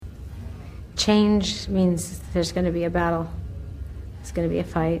change means there's going to be a battle. It's going to be a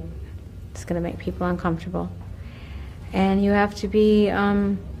fight. It's going to make people uncomfortable. And you have to be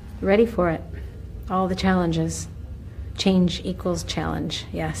ready for it. All the challenges. Change equals challenge,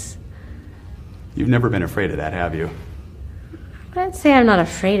 yes. You've never been afraid of that, have you? I'd say I'm not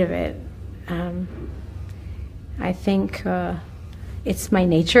afraid of it. I think it's my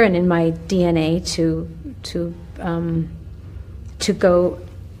nature and in my DNA to go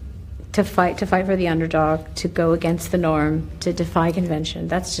to fight for the underdog, to go against the norm, to defy convention.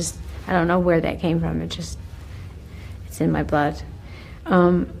 That's just, I don't know where that came from. It's in my blood.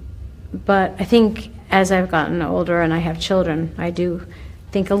 But I think as I've gotten older and I have children, I do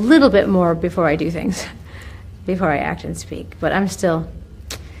think a little bit more before I do things, before I act and speak. But I'm still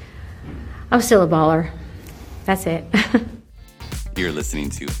a baller. That's it. You're listening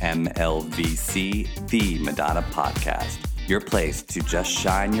to MLVC, the Madonna Podcast. Your place to just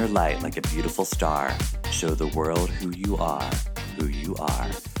shine your light like a beautiful star. Show the world who you are.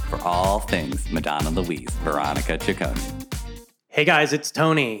 For all things Madonna Louise, Veronica Ciccone. Hey guys, it's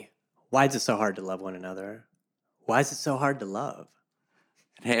Tony. Why is it so hard to love one another? Why is it so hard to love?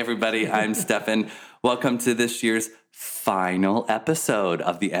 Hey everybody, I'm Stefan. Welcome to this year's final episode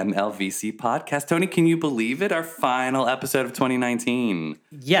of the MLVC podcast. Tony, can you believe it? Our final episode of 2019.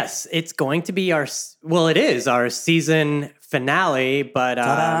 Yes, it's going to be it is our season finale, but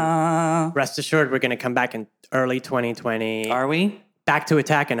rest assured we're going to come back in early 2020. Are we? Back to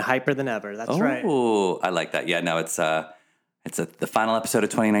attack and hyper than ever. That's right. Oh, I like that. Yeah, no, it's the final episode of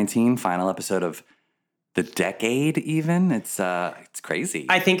 2019, final episode of the decade even. It's crazy.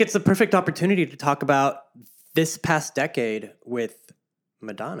 I think it's the perfect opportunity to talk about this past decade with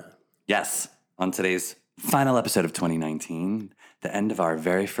Madonna. Yes, on today's final episode of 2019, the end of our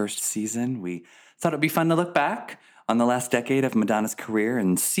very first season, we thought it'd be fun to look back on the last decade of Madonna's career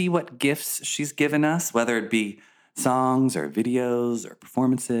and see what gifts she's given us, whether it be songs or videos or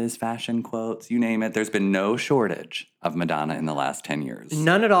performances, fashion quotes, you name it. There's been no shortage of Madonna in the last 10 years.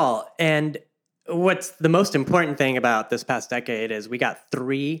 None at all. And what's the most important thing about this past decade is we got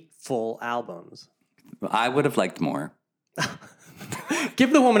 3 full albums. I would have liked more.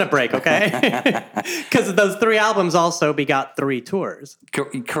 Give the woman a break, okay? Because those 3 albums also begot 3 tours.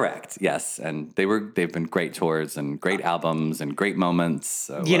 Correct, yes. And they've been great tours and great albums and great moments.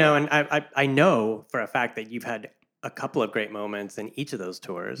 So, and I know for a fact that you've had a couple of great moments in each of those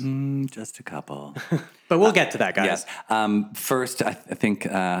tours. Just a couple. But we'll get to that, guys. Yes. First, I think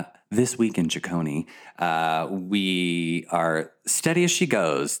this week in Ciccone, we are steady as she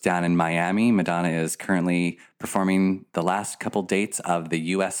goes down in Miami. Madonna is currently performing the last couple dates of the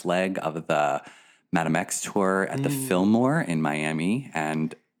U.S. leg of the Madame X tour at the Fillmore in Miami.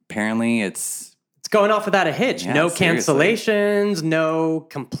 And apparently it's going off without a hitch. Yeah, no seriously. cancellations, no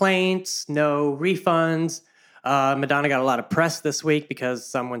complaints, no refunds. Madonna got a lot of press this week because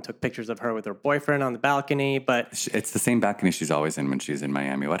someone took pictures of her with her boyfriend on the balcony, but it's the same balcony she's always in when she's in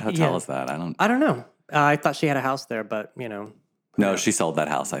Miami. What hotel is that? I don't know. I thought she had a house there, but No, she sold that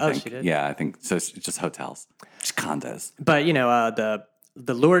house, I think. She did? Yeah, I think so. It's just hotels, just condos. But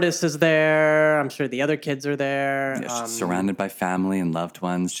the Lourdes is there. I'm sure the other kids are there. Yeah, she's surrounded by family and loved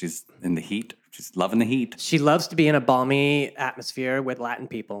ones. She's in the heat. She's loving the heat. She loves to be in a balmy atmosphere with Latin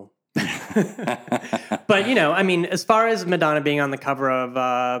people. But, as far as Madonna being on the cover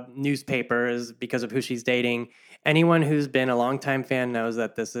of newspapers because of who she's dating, anyone who's been a longtime fan knows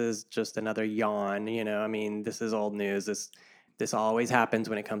that this is just another yawn. This is old news. This always happens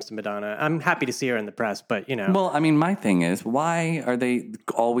when it comes to Madonna. I'm happy to see her in the press, but, Well, my thing is, why are they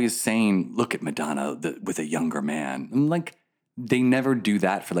always saying, look at Madonna with a younger man? I'm like, they never do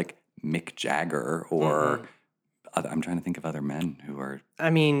that for, Mick Jagger or... I'm trying to think of other men who are...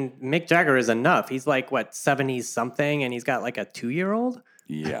 Mick Jagger is enough. He's 70s something, and he's got a 2-year-old?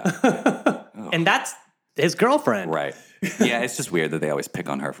 Yeah. And that's his girlfriend. Right. Yeah, it's just weird that they always pick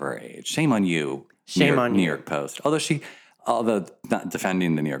on her for her age. Shame on you. Shame on you. New York Post. Although not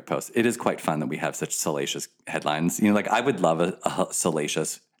defending the New York Post, it is quite fun that we have such salacious headlines. I would love a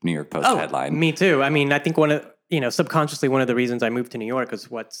salacious New York Post headline. Me too. I think subconsciously one of the reasons I moved to New York was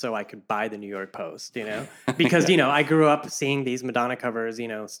so I could buy the New York Post, because, I grew up seeing these Madonna covers,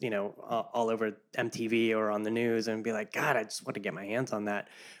 all over MTV or on the news and be like, God, I just want to get my hands on that.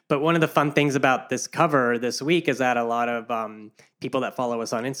 But one of the fun things about this cover this week is that a lot of people that follow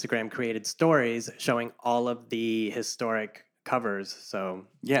us on Instagram created stories showing all of the historic covers. So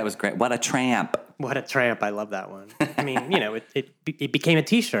yeah, it was great. What a tramp. What a tramp. I love that one. It became a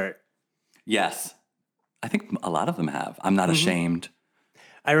t-shirt. Yes. I think a lot of them have. I'm not ashamed.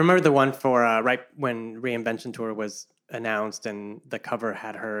 I remember the one for right when Reinvention Tour was announced and the cover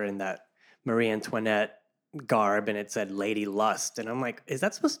had her in that Marie Antoinette garb and it said Lady Lust. And I'm like, is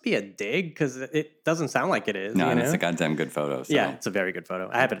that supposed to be a dig? Because it doesn't sound like it is. No, you and know? it's a goddamn good photo. So. Yeah, it's a very good photo.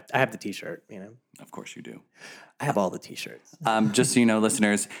 I have the t-shirt, you know. Of course you do. I have all the t-shirts. Just so you know,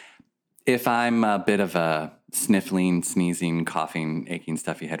 listeners, if I'm a bit of a sniffling, sneezing, coughing, aching,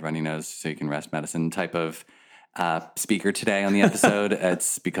 stuffy head, runny nose, so you can rest medicine type of speaker today on the episode,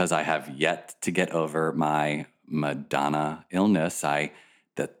 it's because I have yet to get over my Madonna illness.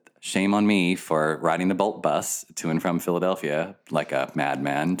 Shame on me for riding the Bolt bus to and from Philadelphia like a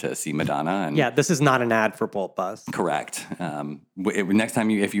madman to see Madonna. And Yeah, this is not an ad for Bolt Bus. correct. Next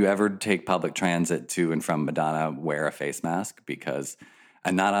time if you ever take public transit to and from Madonna, wear a face mask because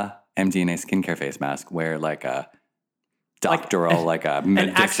not a MDNA skincare face mask. Wear like a doctoral, like a An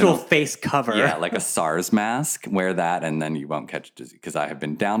medicinal, actual face cover. yeah, like a SARS mask. Wear that, and then you won't catch disease. Because I have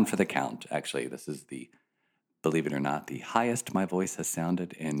been down for the count. Actually, this is believe it or not, the highest my voice has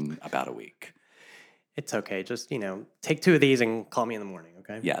sounded in about a week. It's okay. Just, take 2 of these and call me in the morning,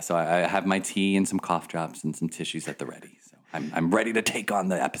 okay? Yeah, so I have my tea and some cough drops and some tissues at the ready. So I'm ready to take on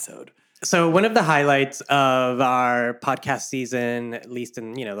the episode. So one of the highlights of our podcast season, at least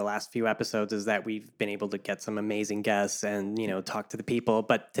in, the last few episodes, is that we've been able to get some amazing guests and, talk to the people.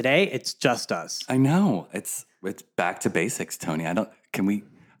 But today it's just us. I know. It's back to basics, Tony.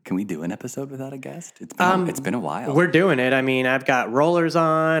 Can we do an episode without a guest? It's been a while. We're doing it. I mean, I've got rollers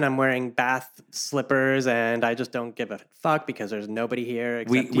on, I'm wearing bath slippers, and I just don't give a fuck because there's nobody here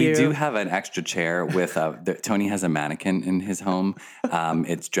except We you. do have an extra chair with Tony has a mannequin in his home.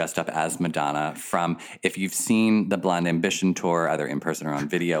 It's dressed up as Madonna from, if you've seen the Blonde Ambition tour, either in person or on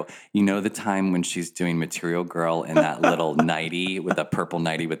video, you know the time when she's doing Material Girl in that little nightie with a purple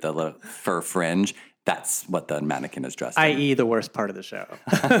nightie with the little fur fringe. That's what the mannequin is dressed in. i.e. the worst part of the show.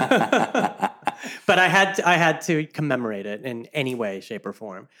 But I had to commemorate it in any way, shape, or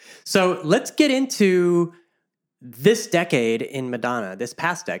form. So let's get into this decade in Madonna, this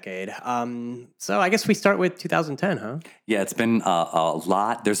past decade. So I guess we start with 2010, huh? Yeah, it's been a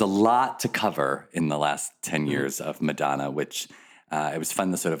lot. There's a lot to cover in the last 10 years of Madonna, which it was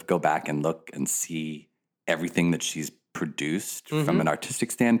fun to sort of go back and look and see everything that she's produced from an artistic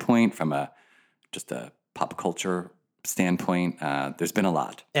standpoint, from just a pop culture standpoint. There's been a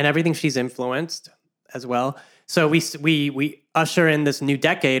lot. And everything she's influenced as well. So we usher in this new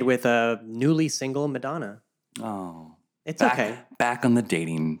decade with a newly single Madonna. Oh. It's okay. Back on the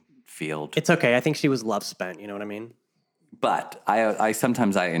dating field. It's okay. I think she was love spent. You know what I mean? But I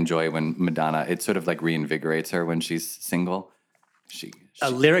sometimes I enjoy when Madonna, it sort of like reinvigorates her when she's single. She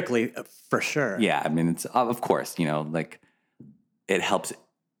Lyrically, for sure. Yeah, I mean, it's of course, like it helps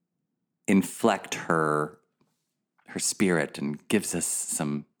inflect her spirit and gives us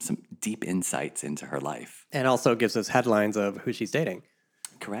some deep insights into her life. And also gives us headlines of who she's dating.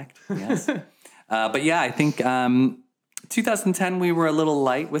 Correct. Yes. But yeah, I think 2010 we were a little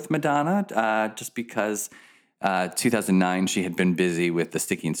light with Madonna, just because 2009 she had been busy with the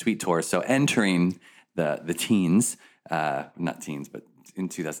Sticky and Sweet tour. So entering the teens, not teens, but in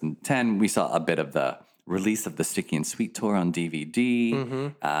 2010 we saw a bit of the release of the Sticky and Sweet tour on DVD.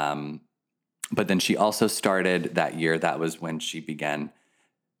 But then she also started that year. That was when she began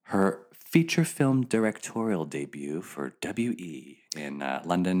her feature film directorial debut for WE in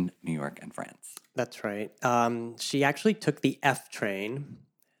London, New York, and France. That's right. She actually took the F train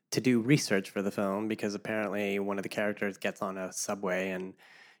to do research for the film because apparently one of the characters gets on a subway and,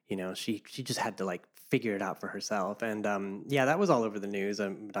 she just had to figure it out for herself. And that was all over the news.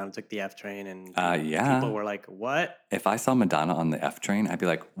 Madonna took the F train and people were like, what? If I saw Madonna on the F train, I'd be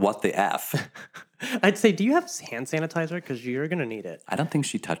like, what the F? I'd say, do you have hand sanitizer? Because you're going to need it. I don't think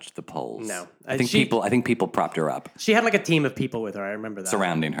she touched the poles. No. I think people propped her up. She had a team of people with her. I remember that.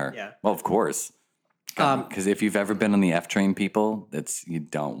 Surrounding her. Yeah. Well, of course. Because if you've ever been on the F train, people, you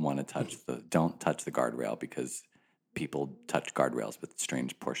don't want to don't touch the guardrail because people touch guardrails with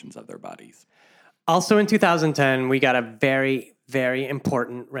strange portions of their bodies. Also in 2010, we got a very, very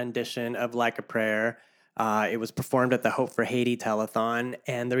important rendition of Like a Prayer. It was performed at the Hope for Haiti telethon.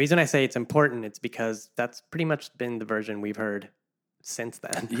 And the reason I say it's important, it's because that's pretty much been the version we've heard since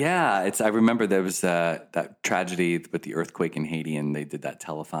then. Yeah, I remember there was that tragedy with the earthquake in Haiti, and they did that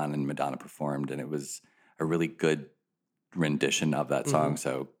telethon, and Madonna performed, and it was a really good rendition of that song.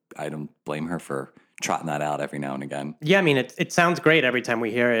 So I don't blame her for trotting that out every now and again. Yeah, I mean, it sounds great every time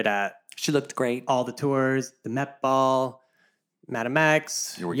we hear it at She looked great. all the tours, the Met Ball, Madame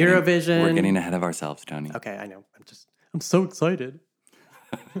X, Eurovision. We're getting ahead of ourselves, Tony. Okay, I know. I'm so excited.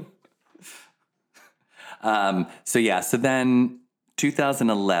 So then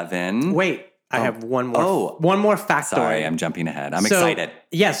 2011. Wait, I have one more. Oh. One more factoid. Sorry, I'm jumping ahead. I'm So, excited.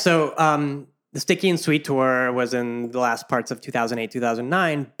 Yeah, so the Sticky and Sweet tour was in the last parts of 2008,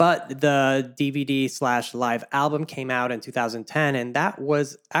 2009, but the DVD/live album came out in 2010, and that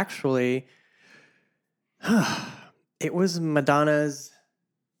was actually, it was Madonna's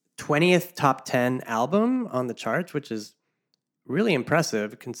 20th top 10 album on the charts, which is really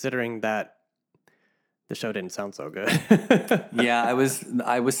impressive considering that the show didn't sound so good. Yeah, I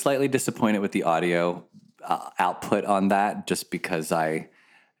was slightly disappointed with the audio output on that, just because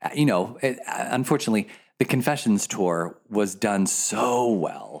unfortunately, the Confessions tour was done so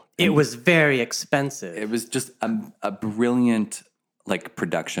well. It was very expensive. It was just a brilliant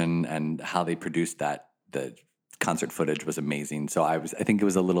production, and how they produced that. The concert footage was amazing. So I think it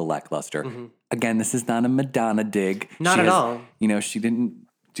was a little lackluster. Mm-hmm. Again, this is not a Madonna dig. Not at all. She didn't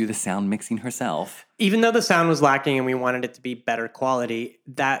do the sound mixing herself. Even though the sound was lacking and we wanted it to be better quality,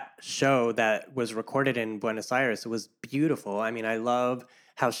 that show that was recorded in Buenos Aires was beautiful. I mean, I love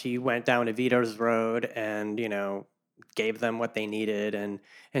how she went down to Vito's Road and, gave them what they needed. And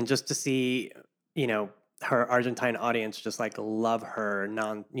just to see, her Argentine audience just love her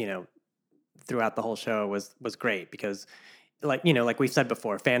throughout the whole show was great, because like we've said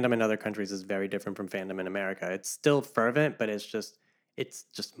before, fandom in other countries is very different from fandom in America. It's still fervent, but it's just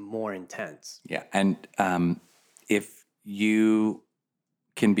more intense. Yeah. And if you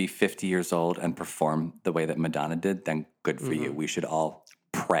can be 50 years old and perform the way that Madonna did, then good for you. We should all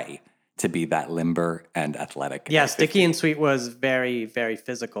pray to be that limber and athletic. Yeah, Sticky and Sweet was very, very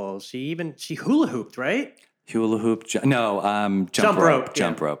physical. She hula hooped, right? Hula hoop, jump rope.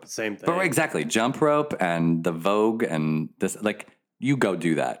 Jump Yeah, rope. same thing. But exactly, jump rope and the Vogue and this, you go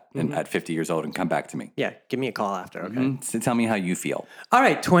do that at 50 years old and come back to me. Yeah, give me a call after, okay? So tell me how you feel. All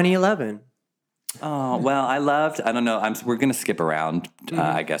right, 2011. Oh, well, I don't know. We're going to skip around,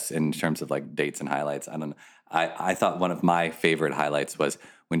 I guess, in terms of dates and highlights. I don't know. I thought one of my favorite highlights was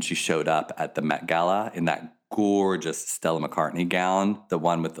when she showed up at the Met Gala in that gorgeous Stella McCartney gown, the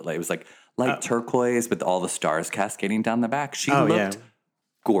one with it was light turquoise with all the stars cascading down the back. She looked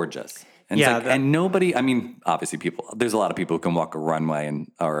gorgeous. And and nobody, obviously there's a lot of people who can walk a runway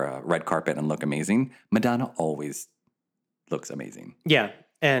or a red carpet and look amazing. Madonna always looks amazing. Yeah.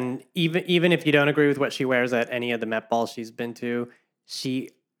 And even if you don't agree with what she wears at any of the Met Balls she's been to, she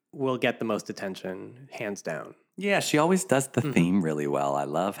will get the most attention, hands down. Yeah, she always does the theme really well. I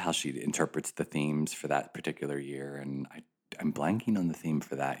love how she interprets the themes for that particular year. And I'm blanking on the theme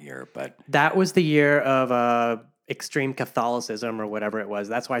for that year, but... That was the year of extreme Catholicism or whatever it was.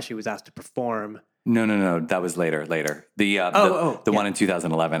 That's why she was asked to perform. No. That was later. The one in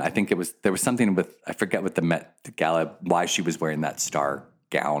 2011. I think there was something with, I forget what the Met Gala, why she was wearing that star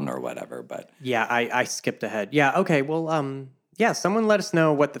gown or whatever, but... Yeah, I skipped ahead. Yeah, okay, well, someone let us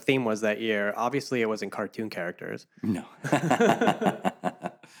know what the theme was that year. Obviously, it wasn't cartoon characters. No.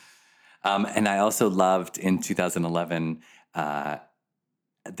 And I also loved in 2011,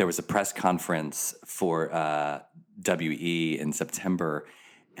 there was a press conference for WE in September,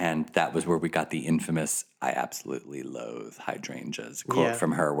 and that was where we got the infamous "I absolutely loathe hydrangeas" quote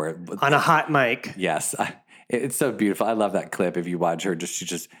from her, where on a hot mic. Yes, it's so beautiful. I love that clip. If you watch her,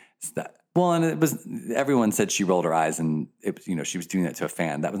 and it was, everyone said she rolled her eyes, and she was doing that to a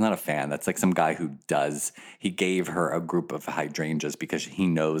fan. That was not a fan. That's some guy he gave her a group of hydrangeas because he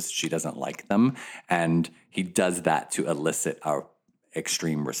knows she doesn't like them, and he does that to elicit our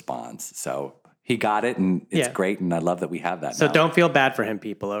extreme response. So he got it, and it's great, and I love that we have that. So now. Don't feel bad for him,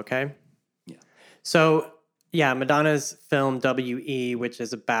 people. Okay. Yeah. So Madonna's film WE, which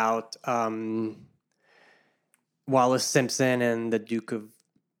is about Wallace Simpson and the Duke of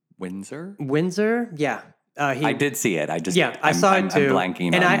Windsor. Yeah. I did see it. I saw it too. I'm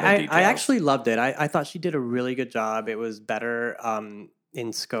blanking and on the details. I actually loved it. I thought she did a really good job. It was better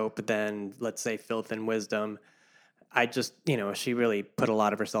in scope than, let's say, Filth and Wisdom. I just, she really put a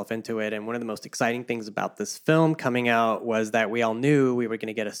lot of herself into it. And one of the most exciting things about this film coming out was that we all knew we were going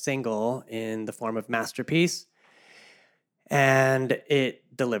to get a single in the form of Masterpiece. And it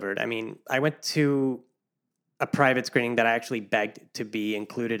delivered. I went to a private screening that I actually begged to be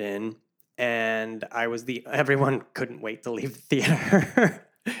included in, and everyone couldn't wait to leave the theater.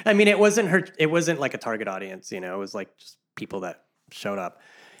 It wasn't like a target audience, it was just people that showed up.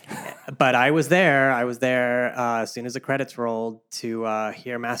 But I was there as soon as the credits rolled to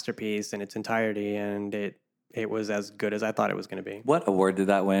hear Masterpiece in its entirety, and it it was as good as I thought it was going to be. What award did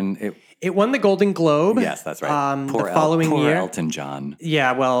that win? It won the Golden Globe. Yes, that's right. The following year. Elton John.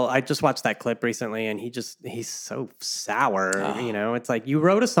 Yeah, well, I just watched that clip recently, and he's so sour. It's like you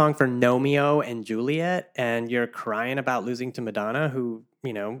wrote a song for Romeo and Juliet, and you're crying about losing to Madonna, who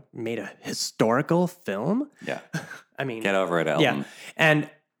made a historical film. Yeah, I mean, get over it, Elton. Yeah, and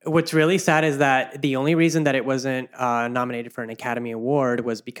what's really sad is that the only reason that it wasn't nominated for an Academy Award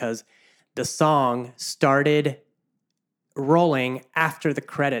was because the song started rolling after the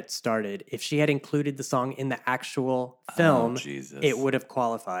credits started. If she had included the song in the actual film, it would have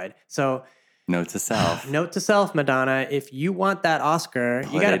qualified. So, note to self, Madonna, if you want that Oscar,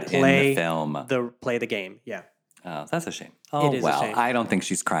 you got to play the game. Yeah. Oh, that's a shame. Oh, a shame. I don't think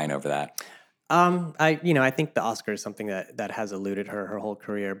she's crying over that. I think the Oscar is something that has eluded her whole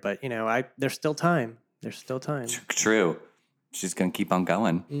career, but there's still time. There's still time. True. She's going to keep on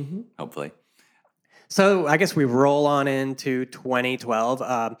going, hopefully. So I guess we roll on into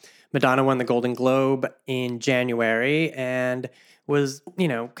 2012. Madonna won the Golden Globe in January and was,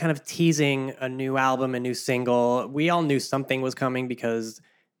 kind of teasing a new album, a new single. We all knew something was coming because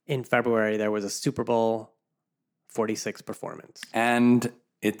in February there was a Super Bowl 46 performance. And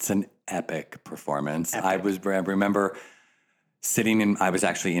it's an epic performance. I remember I was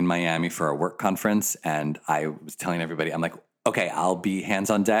actually in Miami for a work conference, and I was telling everybody, I'm like, okay, I'll be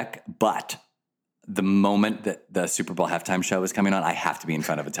hands on deck, but the moment that the Super Bowl halftime show was coming on, I have to be in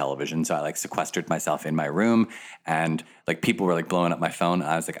front of a television. So I sequestered myself in my room, and people were blowing up my phone.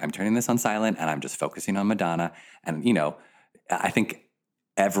 I was like, I'm turning this on silent and I'm just focusing on Madonna. And, I think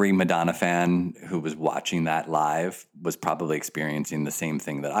every Madonna fan who was watching that live was probably experiencing the same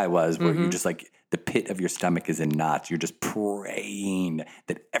thing that I was, where you're just the pit of your stomach is in knots. You're just praying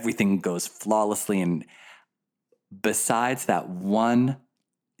that everything goes flawlessly. And besides that one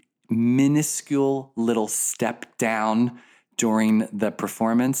minuscule little step down during the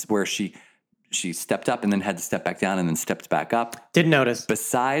performance where she stepped up and then had to step back down and then stepped back up. Didn't notice.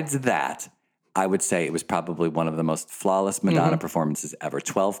 Besides that, I would say it was probably one of the most flawless Madonna performances ever.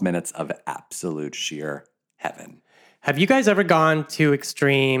 12 minutes of absolute sheer heaven. Have you guys ever gone to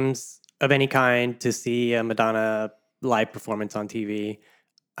extremes of any kind to see a Madonna live performance on TV?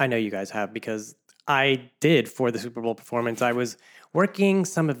 I know you guys have, because I did for the Super Bowl performance. I was working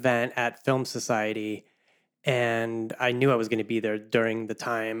some event at Film Society, and I knew I was going to be there during the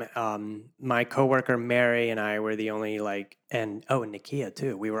time. My coworker Mary and I were the only and Nakia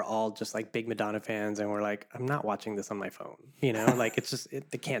too. We were all just big Madonna fans, and we're like, I'm not watching this on my phone. It's just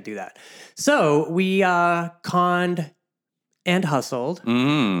they can't do that. So we conned and hustled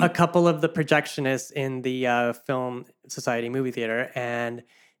a couple of the projectionists in the Film Society movie theater, and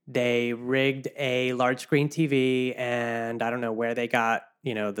they rigged a large screen TV, and I don't know where they got,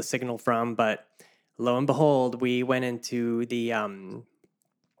 the signal from, but lo and behold, we went into the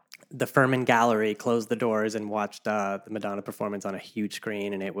Furman Gallery, closed the doors, and watched the Madonna performance on a huge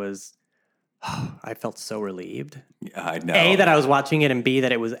screen, and it was, I felt so relieved. Yeah, I know. A, that I was watching it, and B,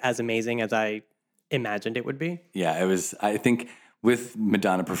 that it was as amazing as I imagined it would be. Yeah, it was. I think with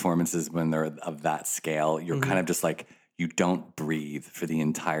Madonna performances, when they're of that scale, you're kind of just you don't breathe for the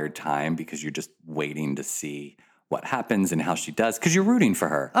entire time because you're just waiting to see what happens and how she does, because you're rooting for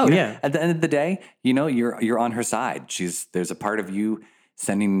her. Oh, yeah. At the end of the day, you're on her side. There's a part of you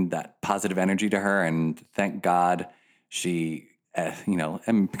sending that positive energy to her, and thank God she,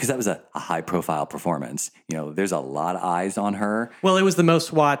 and because that was a high profile performance. There's a lot of eyes on her. Well, it was the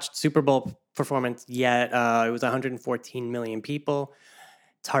most watched Super Bowl performance yet. It was 114 million people.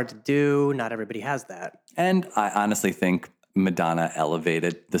 It's hard to do. Not everybody has that. And I honestly think Madonna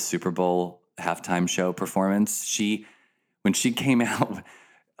elevated the Super Bowl halftime show performance. When she came out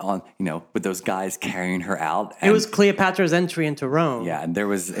on, with those guys carrying her out. It was Cleopatra's entry into Rome. Yeah, and it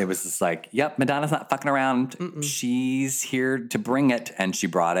was just yep, Madonna's not fucking around. She's here to bring it, and she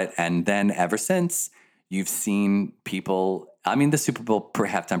brought it. And then ever since, you've seen people. I mean, the Super Bowl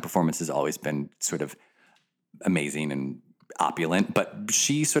halftime performance has always been sort of amazing and opulent, but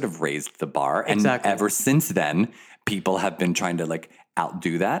she sort of raised the bar. And ever since then, people have been trying to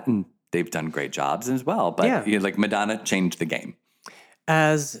outdo that, and they've done great jobs as well. But Madonna changed the game.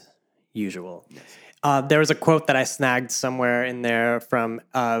 As usual. Yes. There was a quote that I snagged somewhere in there from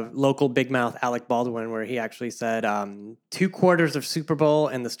local big mouth Alec Baldwin, where he actually said, 2/4 of Super Bowl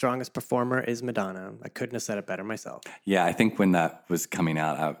and the strongest performer is Madonna. I couldn't have said it better myself. Yeah, I think when that was coming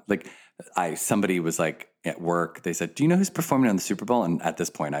out, somebody was at work, they said, do you know who's performing on the Super Bowl? And at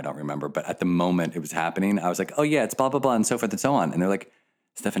this point, I don't remember. But at the moment it was happening, I was like, oh yeah, it's blah, blah, blah, and so forth and so on. And they're like,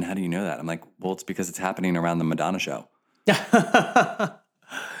 Stefan, how do you know that? I'm like, well, it's because it's happening around the Madonna show.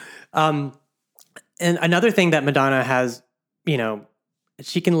 And another thing that Madonna has, you know,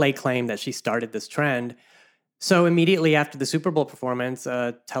 she can lay claim that she started this trend. So immediately after the Super Bowl performance,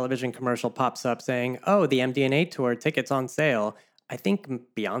 a television commercial pops up saying, "Oh, the MDNA tour tickets on sale." I think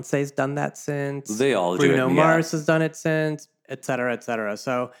Beyonce's done that since. They all do it, Bruno yeah. Mars has done it since, et cetera, et cetera.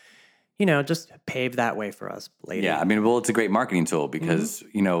 So, you know, just pave that way for us, lady. Yeah, I mean, well, it's a great marketing tool because,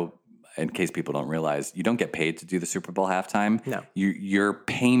 Mm-hmm. you know, in case people don't realize, you don't get paid to do the Super Bowl halftime. No. Your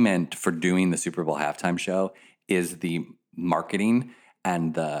payment for doing the Super Bowl halftime show is the marketing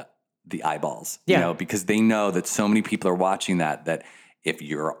and the eyeballs. Yeah. You know, because they know that so many people are watching that if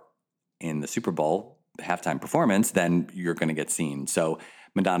you're in the Super Bowl halftime performance, then you're going to get seen. So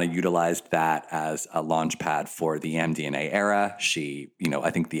Madonna utilized that as a launch pad for the MDNA era. She, you know,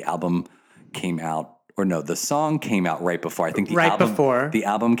 I think the album came out, or no, the song came out right before. I think the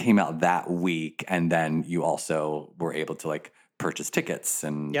album came out that week, and then you also were able to like purchase tickets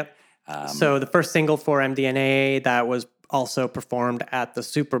and Yep. So the first single for MDNA that was also performed at the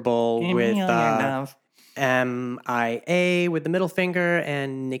Super Bowl with MIA with the middle finger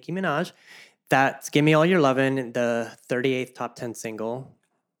and Nicki Minaj. That's "Give Me All Your Lovin'," the 38th top 10 single.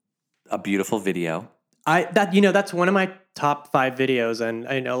 a beautiful video. That's one of my top 5 videos, and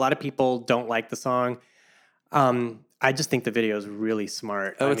I know a lot of people don't like the song. I just think the video is really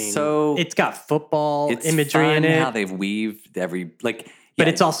smart. Oh, it's got football It's imagery fun in it, how they've weaved every like. but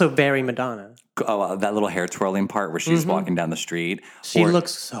yeah, it's also very Madonna. that little hair twirling part where she's walking down the street. She Or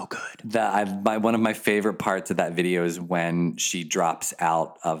looks so good. one of my favorite parts of that video is when she drops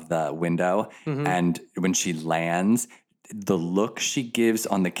out of the window and when she lands, the look she gives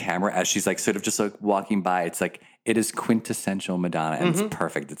on the camera as she's like sort of just like walking by. It's like it is quintessential Madonna, and it's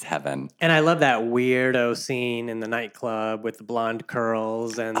perfect. It's heaven. And I love that weirdo scene in the nightclub with the blonde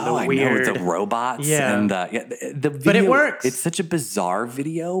curls and the I weird. know, with the robots. Yeah. And the video, But it works. It's such a bizarre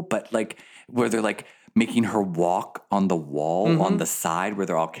video, but like where they're like making her walk on the wall on the side where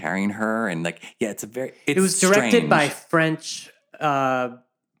they're all carrying her. And like, yeah, it was directed strange. by French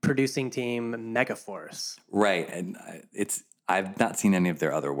producing team Megaforce. Right. And I've not seen any of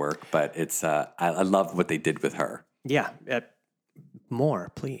their other work, but I love what they did with her. Yeah.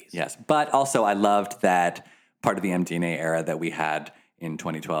 More, please. Yes. But also I loved that part of the MDNA era that we had in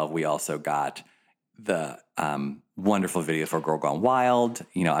 2012. We also got the wonderful video for Girl Gone Wild.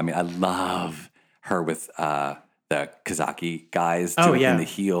 You know, I mean, I love her with the Kazaki guys doing in the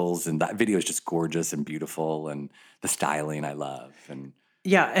heels. And that video is just gorgeous and beautiful. And the styling I love. And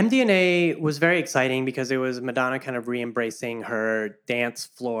yeah, MDNA was very exciting because it was Madonna kind of re-embracing her dance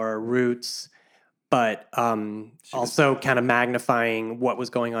floor roots, but also kind of magnifying what was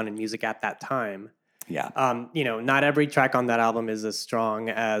going on in music at that time. Yeah. You know, not every track on that album is as strong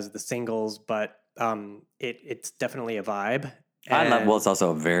as the singles, but it's definitely a vibe. It's also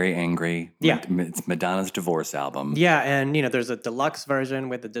a very angry. Yeah. It's Madonna's divorce album. Yeah, and you know, there's a deluxe version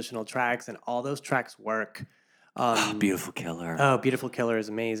with additional tracks, and all those tracks work. Beautiful Killer. Oh, Beautiful Killer is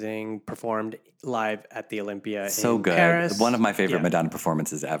amazing. Performed live at the Olympia So in good. Paris. One of my favorite Yeah. Madonna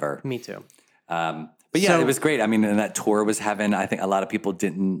performances ever. Me too. But yeah, So- it was great. I mean, and that tour was heaven. I think a lot of people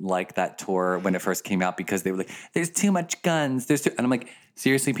didn't like that tour when it first came out because they were like, "There's too much guns." And I'm like,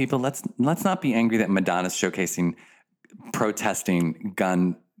 seriously, people, let's not be angry that Madonna's showcasing, protesting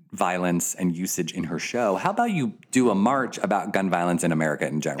gun violence and usage in her show. How about you do a march about gun violence in America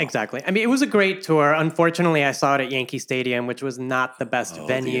in general? Exactly. I mean, it was a great tour. Unfortunately, I saw it at Yankee Stadium, which was not the best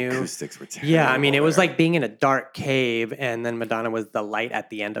venue. The acoustics were terrible. Yeah, I mean, it was there. like being in a dark cave, and then Madonna was the light at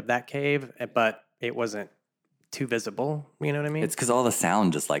the end of that cave, but it wasn't too visible. You know what I mean? It's because all the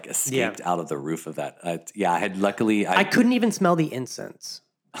sound just like escaped out of the roof of that. I had luckily I couldn't even smell the incense.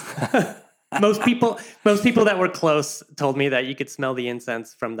 Most people that were close told me that you could smell the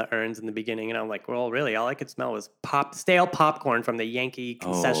incense from the urns in the beginning, and I'm like, well, really, all I could smell was stale popcorn from the Yankee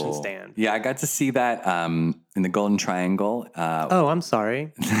concession stand. Yeah, I got to see that in the Golden Triangle. Oh, I'm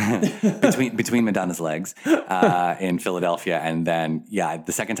sorry. between Madonna's legs in Philadelphia, and then the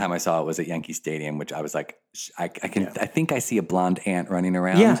second time I saw it was at Yankee Stadium, which I was like, I think I see a blonde ant running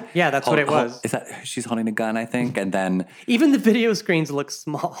around. Yeah, that's what it was. Is that she's holding a gun? I think, and then even the video screens look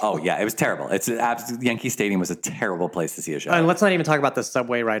small. Oh yeah, it was terrible. Yankee Stadium was a terrible place to see a show. And let's not even talk about the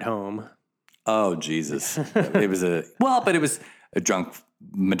subway ride home. Oh Jesus, it was but it was a drunk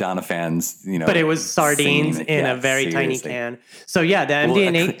Madonna fans, But it was sardines singing. in Yeah, a very tiny seriously. can. So yeah, the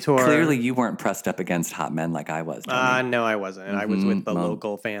MDNA tour. Clearly, you weren't pressed up against hot men like I was. Tony. No, I wasn't. I was with the well-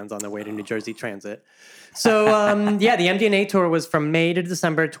 local fans on the way to New Jersey Transit. So yeah, the MDNA tour was from May to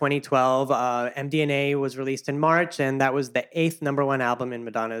December 2012. MDNA was released in March, and that was the 8th #1 album in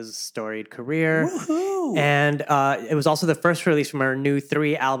Madonna's storied career. Woohoo! And it was also the first release from her new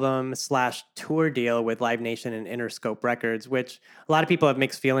 3-album / tour deal with Live Nation and Interscope Records, which a lot of people have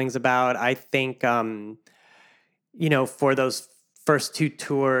mixed feelings about. I think, for those first 2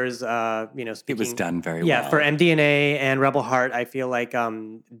 tours, speaking, It was done very yeah, well. for MDNA and Rebel Heart, I feel like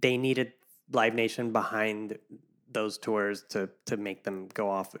they needed Live Nation behind those tours to make them go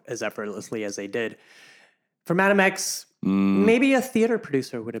off as effortlessly as they did. For Madam X, maybe a theater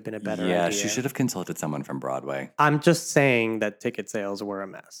producer would have been a better idea. Yeah, she should have consulted someone from Broadway. I'm just saying that ticket sales were a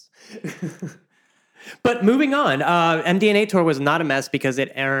mess. But moving on, MDNA tour was not a mess because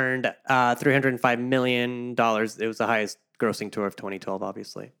it earned $305 million. It was the highest grossing tour of 2012,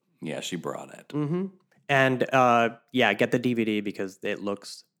 obviously. Yeah, she brought it. Mm-hmm. And get the DVD because it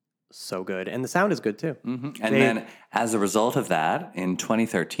looks so good. And the sound is good too. And then, as a result of that, in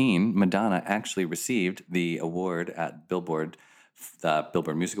 2013, Madonna actually received the award at Billboard, the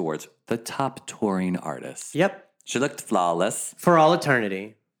Billboard Music Awards, the top touring artist. Yep. She looked flawless For all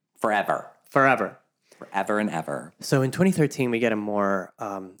eternity. forever. Forever. Forever and ever. So in 2013, we get a more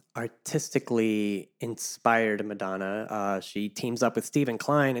artistically inspired Madonna. She teams up with Stephen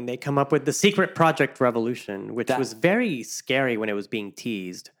Klein, and they come up with the Secret Project Revolution, which was very scary when it was being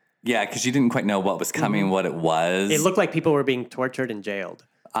teased. Yeah, because you didn't quite know what was coming, what it was. It looked like people were being tortured and jailed.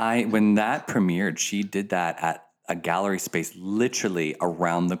 When that premiered, she did that at a gallery space literally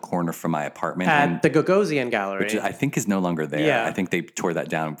around the corner from my apartment. At the Gagosian Gallery. which I think is no longer there. Yeah. I think they tore that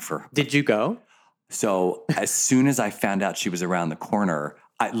down for... Did you go? So as soon as I found out she was around the corner,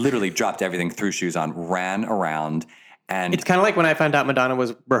 I literally dropped everything, threw shoes on, ran around, and... It's kind of like when I found out Madonna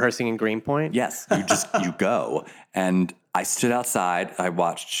was rehearsing in Greenpoint. Yes, you go. And I stood outside. I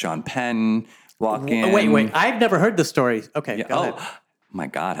watched Sean Penn walk in. Wait. I've never heard the story. Okay, Yeah. go ahead. My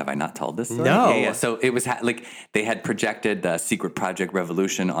God, have I not told this story? No. Yeah. So it was like they had projected the Secret Project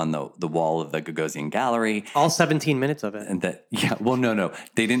Revolution on the wall of the Gagosian Gallery. All 17 minutes of it. And no.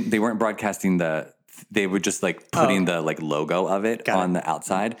 They weren't broadcasting they were just like putting the like logo of it on the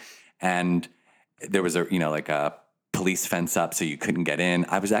outside. And there was a police fence up so you couldn't get in.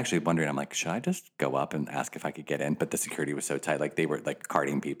 I was actually wondering, I'm like, should I just go up and ask if I could get in? But the security was so tight. Like they were like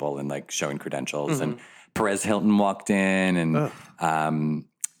carding people and like showing credentials. And Perez Hilton walked in and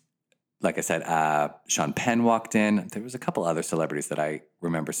like I said, Sean Penn walked in. There was a couple other celebrities that I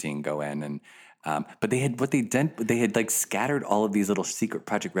remember seeing go in, and but they had like scattered all of these little Secret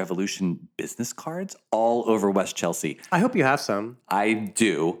Project Revolution business cards all over West Chelsea. I hope you have some. I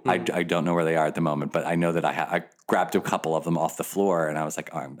do. I don't know where they are at the moment, but I know that I grabbed a couple of them off the floor, and I was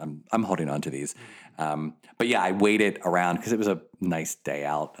like, oh, I'm holding on to these. But yeah, I waited around because it was a nice day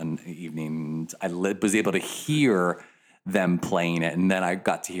out and evening. I was able to hear them playing it, and then I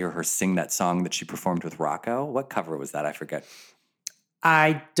got to hear her sing that song that she performed with Rocco. What cover was that? I forget.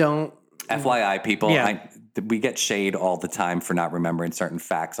 I don't. FYI, people, Yeah. we get shade all the time for not remembering certain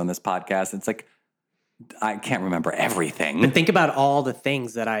facts on this podcast. It's like, I can't remember everything. But think about all the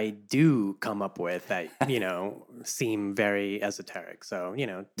things that I do come up with that, seem very esoteric. So,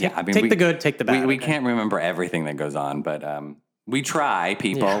 take the good, take the bad. We can't remember everything that goes on, but we try,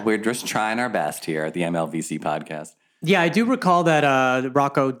 people. Yeah. We're just trying our best here at the MLVC podcast. Yeah, I do recall that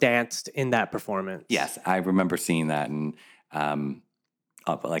Rocco danced in that performance. Yes, I remember seeing that, and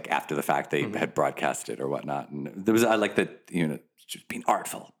like after the fact, they had broadcasted it or whatnot. And there was, I like that, just being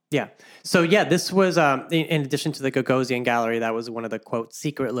artful. Yeah. So, yeah, this was, in addition to the Gagosian Gallery, that was one of the, quote,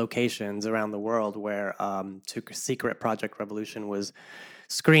 secret locations around the world where Secret Project Revolution was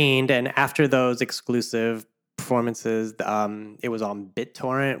screened. And after those exclusive performances, it was on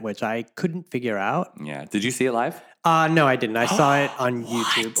BitTorrent, which I couldn't figure out. Yeah. Did you see it live? No, I didn't. I saw it on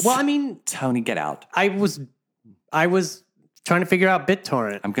YouTube. Well, I mean, Tony, get out. I was trying to figure out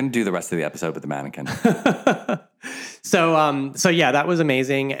BitTorrent. I'm going to do the rest of the episode with the mannequin. So yeah, that was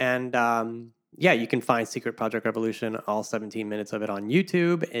amazing. And you can find Secret Project Revolution, all 17 minutes of it on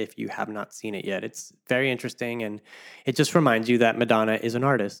YouTube if you have not seen it yet. It's very interesting, and it just reminds you that Madonna is an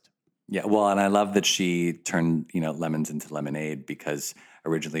artist. Yeah, well, and I love that she turned, lemons into lemonade, because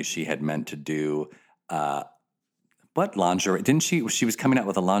originally she had meant to do what lingerie? Didn't she? She was coming out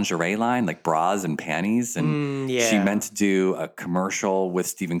with a lingerie line, like bras and panties, and she meant to do a commercial with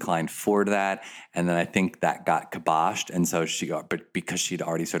Stephen Klein for that. And then I think that got kiboshed, and so but because she'd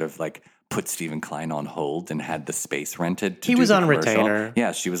already sort of like put Stephen Klein on hold and had the space rented. He was the on commercial. retainer.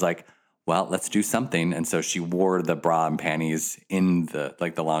 Yeah, she was like, well, let's do something. And so she wore the bra and panties in the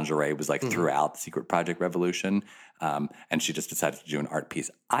lingerie was like throughout the Secret Project Revolution. And she just decided to do an art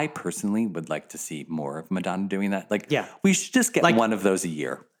piece. I personally would like to see more of Madonna doing that. Like, we should just get one of those a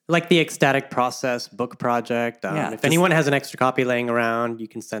year. Like the Ecstatic Process book project. If anyone has an extra copy laying around, you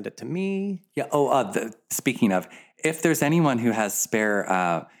can send it to me. Yeah. Oh, speaking of, if there's anyone who has spare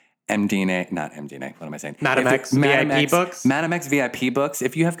MDNA, not MDNA, what am I saying? Madam X VIP books? Madam X VIP books.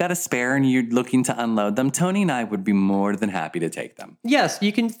 If you have got a spare and you're looking to unload them, Tony and I would be more than happy to take them. Yes,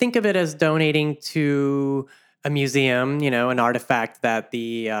 you can think of it as donating to a museum, an artifact that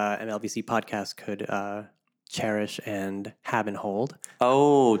the MLVC podcast could cherish and have and hold.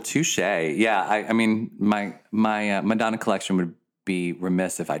 Oh, touche. Yeah, I mean, my Madonna collection would be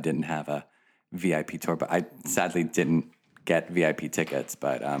remiss if I didn't have a VIP tour, but I sadly didn't get VIP tickets.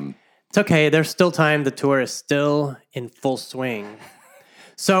 But it's okay. There's still time. The tour is still in full swing.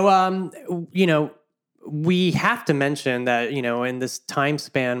 So, we have to mention that, in this time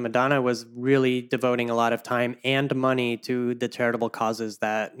span, Madonna was really devoting a lot of time and money to the charitable causes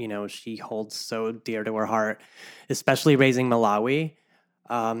that, she holds so dear to her heart, especially raising Malawi.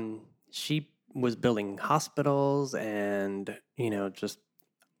 She was building hospitals and, just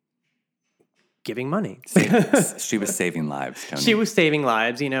giving money. She was saving lives, Tony. She was saving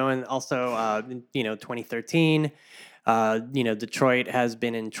lives, and also, 2013, Detroit has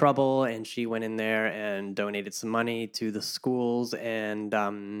been in trouble, and she went in there and donated some money to the schools. And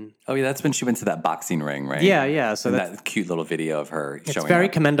oh yeah, that's when she went to that boxing ring, right? Yeah. So and that cute little video of her showing. It's very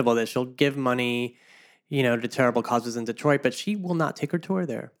up. commendable that she'll give money, to terrible causes in Detroit, but she will not take her tour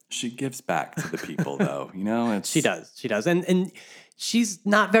there. She gives back to the people, though. She does, and she's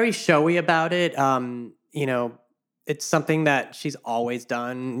not very showy about it. It's something that she's always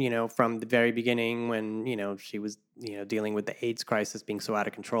done, from the very beginning when, she was, dealing with the AIDS crisis being so out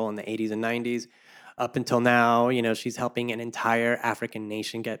of control in the 80s and 90s. Up until now, she's helping an entire African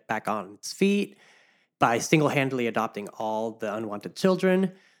nation get back on its feet by single-handedly adopting all the unwanted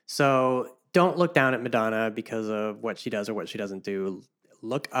children. So don't look down at Madonna because of what she does or what she doesn't do.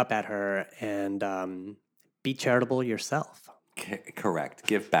 Look up at her and be charitable yourself. Correct.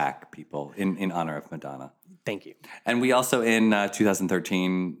 Give back, people, in honor of Madonna. Thank you. And we also, in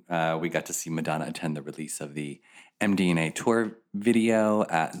 2013, we got to see Madonna attend the release of the MDNA tour video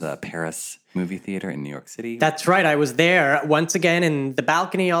at the Paris Movie Theater in New York City. That's right. I was there once again in the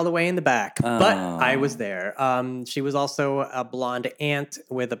balcony all the way in the back. But I was there. She was also a blonde aunt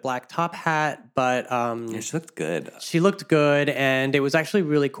with a black top hat. But yeah, she looked good. She looked good. And it was actually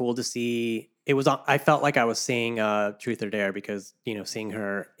really cool to see. I felt like I was seeing Truth or Dare because, seeing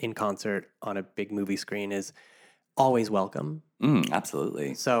her in concert on a big movie screen is always welcome.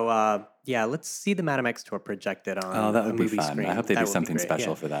 Absolutely. So, let's see the Madam X tour projected on that would be fun. screen. I hope they That do would be something great, special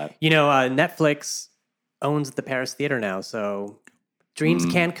yeah. for that. Netflix owns the Paris Theater now, so dreams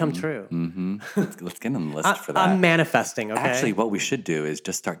can come true. Mm-hmm. Let's get on the list for that. I'm manifesting, okay? Actually, what we should do is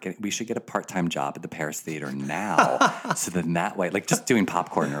just we should get a part-time job at the Paris Theater now. So then that way, like just doing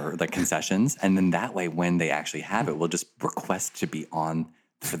popcorn or like concessions. And then that way, when they actually have it, we'll just request to be on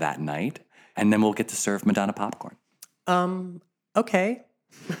for that night. And then we'll get to serve Madonna popcorn. Okay.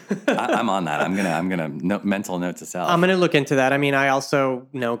 I'm on that. I'm gonna mental note to self. I'm gonna look into that. I mean, I also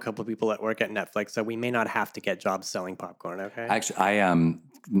know a couple of people that work at Netflix, so we may not have to get jobs selling popcorn. Okay. Actually,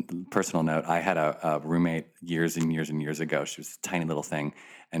 personal note. I had a roommate years and years and years ago. She was a tiny little thing,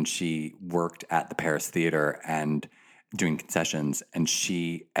 and she worked at the Paris Theater and doing concessions. And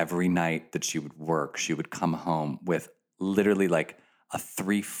every night that she would work, she would come home with literally like a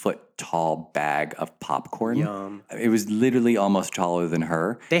 3-foot tall bag of popcorn. Yum. It was literally almost taller than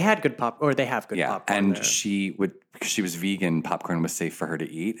her. They had good popcorn. And there. because she was vegan, popcorn was safe for her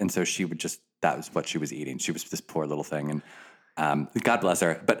to eat. And so that was what she was eating. She was this poor little thing. And God bless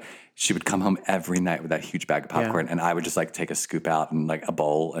her. But she would come home every night with that huge bag of popcorn. Yeah. And I would just like take a scoop out and like a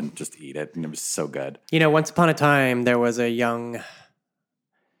bowl and just eat it. And it was so good. Once upon a time, there was a young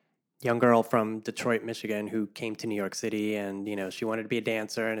girl from Detroit, Michigan, who came to New York City, and she wanted to be a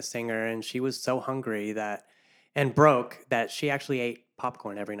dancer and a singer, and she was so hungry and broke that she actually ate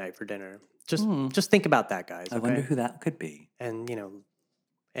popcorn every night for dinner. Just think about that, guys. I wonder who that could be. And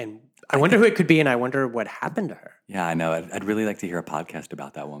I wonder who it could be, and I wonder what happened to her. Yeah, I know. I'd really like to hear a podcast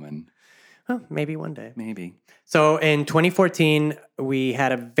about that woman. Well, maybe one day. Maybe. So in 2014, we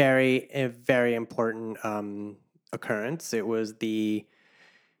had a very important occurrence. It was the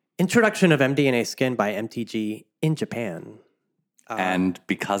introduction of MDNA Skin by MTG in Japan. And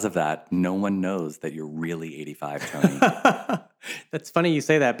because of that, no one knows that you're really 85, Tony. That's funny you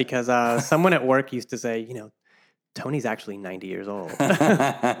say that because someone at work used to say, Tony's actually 90 years old.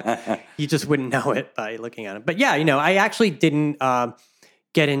 You just wouldn't know it by looking at him. But yeah, I actually didn't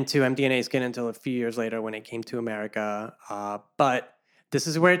get into MDNA Skin until a few years later when it came to America. But this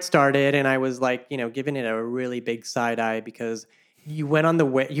is where it started, and I was like, giving it a really big side eye because you went on the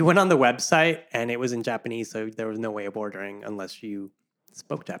website and it was in Japanese, so there was no way of ordering unless you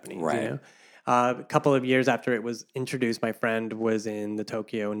spoke Japanese. Right. A couple of years after it was introduced, my friend was in the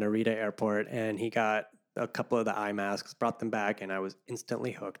Tokyo Narita airport, and he got a couple of the eye masks, brought them back, and I was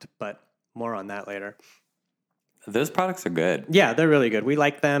instantly hooked. But more on that later. Those products are good. Yeah, they're really good. We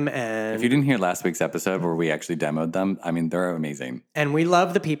like them, and If you didn't hear last week's episode where we actually demoed them, I mean, they're amazing. and we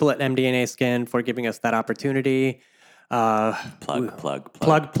love the people at MDNA Skin for giving us that opportunity. Plug.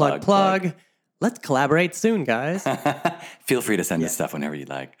 Let's collaborate soon, guys. Feel free to send us stuff whenever you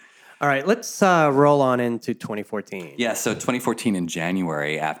like. All right, let's roll on into 2014. Yeah, so 2014 in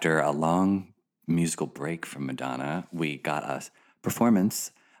January, after a long musical break from Madonna, we got a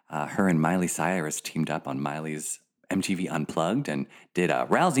performance. Her and Miley Cyrus teamed up on Miley's MTV Unplugged and did a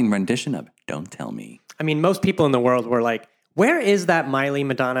rousing rendition of Don't Tell Me. I mean, most people in the world were like, where is that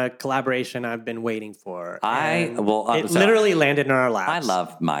Miley-Madonna collaboration I've been waiting for? And it literally landed in our laps. I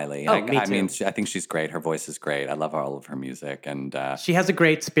love Miley. Oh, me too. mean, I think she's great. Her voice is great. I love all of her music. And She has a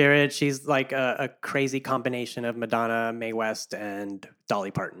great spirit. She's like a crazy combination of Madonna, Mae West, and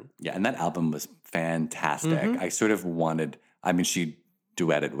Dolly Parton. yeah, and that album was fantastic. Mm-hmm. I sort of wanted, she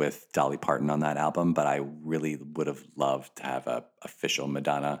duetted with Dolly Parton on that album, but I really would have loved to have a official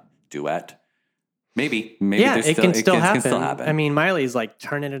Madonna duet. Maybe Yeah, there's it can still can happen. still happen. I mean, Miley's like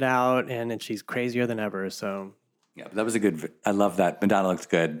turning it out, and she's crazier than ever. So Yeah, that was a good. I love that. Madonna looked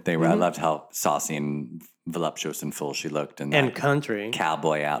good. I Mm-hmm. loved how saucy and voluptuous and full she looked, and and that country.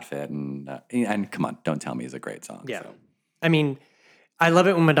 cowboy outfit, and come on, Don't Tell Me is a great song. Yeah. so. I mean, I love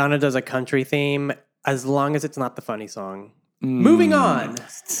it when Madonna does a country theme, as long as it's not the funny song. Moving on.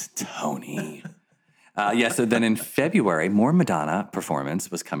 Tony. So then in February, more Madonna performance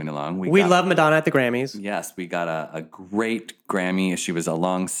was coming along. We love Madonna at the Grammys. Yes, we got a great Grammy. She was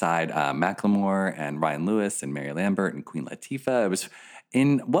alongside Macklemore and Ryan Lewis and Mary Lambert and Queen Latifah. It was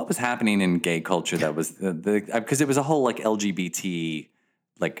in what was happening in gay culture that was because it was a whole like LGBT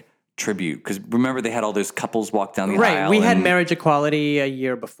like tribute. Because remember they had all those couples walk down the aisle. Right. We had marriage equality a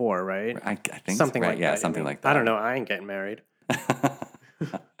year before, right? I think Something right, like yeah, that. something like that. I don't know. I ain't getting married.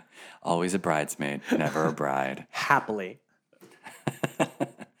 Always a bridesmaid, never a bride. Happily.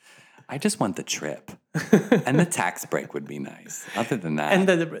 I just want the trip. And the tax break would be nice. Other than that. And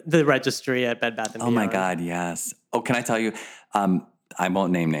the registry at Bed Bath & Beyond. Oh my God, yes. Oh, can I tell you? I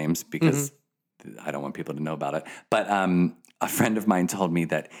won't name names because I don't want people to know about it. But a friend of mine told me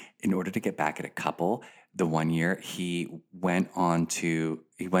that in order to get back at a couple, the one year he went into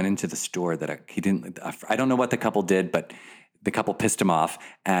the store that he didn't. I don't know what the couple did, but the couple pissed him off,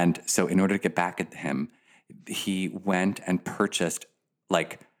 and so in order to get back at him, he went and purchased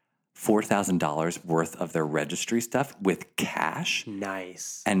like $4,000 worth of their registry stuff with cash.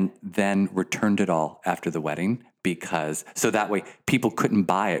 Nice. And then returned it all after the wedding so that way people couldn't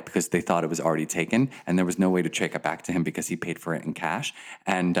buy it because they thought it was already taken and there was no way to take it back to him because he paid for it in cash.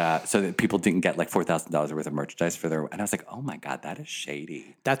 And so that people didn't get like $4,000 worth of merchandise and I was like, oh my God, that is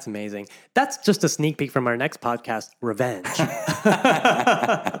shady. That's amazing. That's just a sneak peek from our next podcast, Revenge.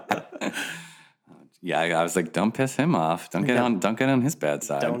 Yeah, I was like, don't piss him off. Don't get on his bad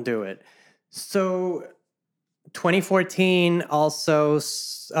side. Don't do it. So 2014 also,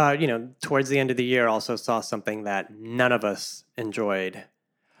 towards the end of the year, also saw something that none of us enjoyed.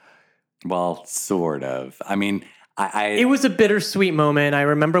 Well, sort of. I mean, It was a bittersweet moment. I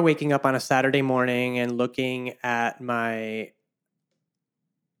remember waking up on a Saturday morning and looking at my...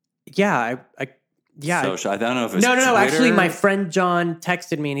 social. I don't know if it's No. Twitter. Actually, my friend John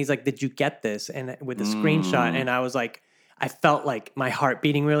texted me and he's like, "Did you get this?" And with a screenshot, and I was like, I felt like my heart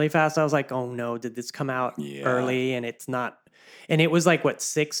beating really fast. I was like, "Oh no, did this come out early?" And it's not. And it was like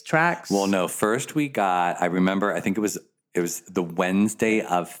 6 tracks. Well, no. First, we got. I remember. I think it was the Wednesday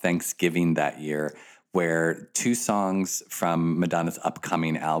of Thanksgiving that year, where 2 songs from Madonna's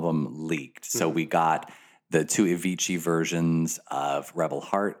upcoming album leaked. So we got the 2 Avicii versions of Rebel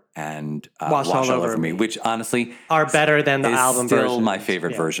Heart and Wash All Over Me, which honestly are better than the album version. Still my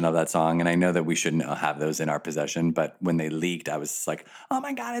favorite version of that song. And I know that we shouldn't have those in our possession, but when they leaked, I was like, oh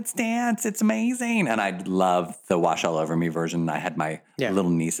my God, it's dance. It's amazing. And I love the Wash All Over Me version. I had my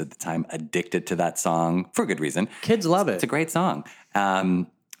little niece at the time addicted to that song for good reason. Kids love it. It's a great song.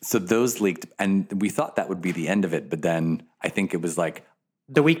 So those leaked, and we thought that would be the end of it. But then I think it was like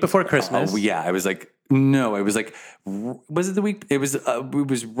the week before Christmas. Oh, yeah. It was like No, it was like, was it the week? It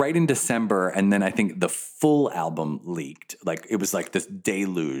was right in December, and then I think the full album leaked. Like it was like this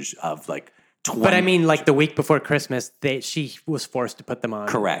deluge of like 20. But I mean, like the week before Christmas, she was forced to put them on.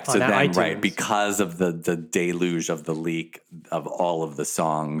 Correct. On So then, iTunes. right, because of the deluge of the leak of all of the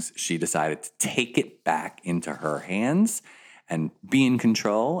songs, she decided to take it back into her hands and be in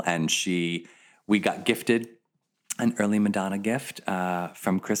control. And we got gifted an early Madonna gift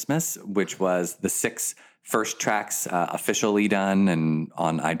from Christmas, which was the 6 first tracks officially done and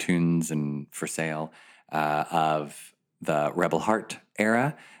on iTunes and for sale of the Rebel Heart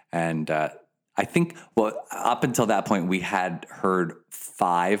era. And I think, well, up until that point, we had heard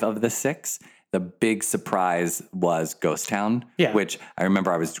 5 of the 6. The big surprise was Ghost Town, which I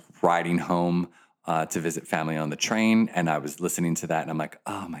remember I was riding home to visit family on the train, and I was listening to that, and I'm like,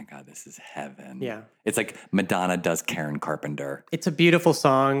 oh my God, this is heaven. Yeah. It's like Madonna does Karen Carpenter. It's a beautiful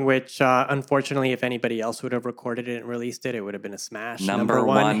song, which unfortunately, if anybody else would have recorded it and released it, it would have been a smash. Number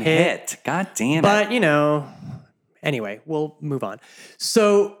one hit. God damn it. But, anyway, we'll move on.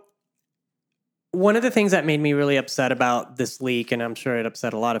 So one of the things that made me really upset about this leak, and I'm sure it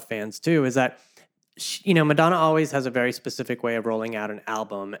upset a lot of fans too, is that Madonna always has a very specific way of rolling out an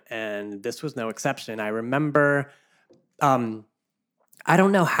album, and this was no exception. I remember, I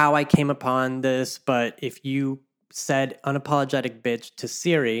don't know how I came upon this, but if you said unapologetic bitch to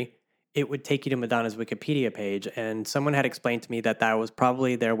Siri, it would take you to Madonna's Wikipedia page. And someone had explained to me that was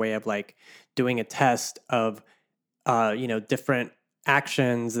probably their way of like doing a test of, different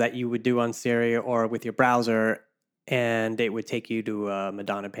actions that you would do on Siri or with your browser, and it would take you to a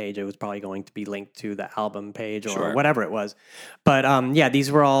Madonna page. It was probably going to be linked to the album page or whatever it was. But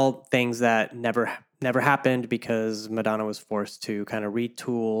these were all things that never happened because Madonna was forced to kind of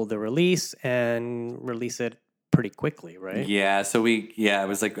retool the release and release it pretty quickly, right? Yeah, so it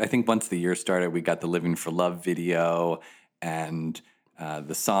was like, I think once the year started, we got the Living for Love video and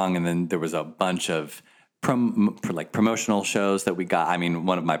the song, and then there was a bunch of promotional shows that we got. I mean,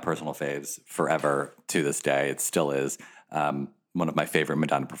 one of my personal faves forever to this day, it still is. One of my favorite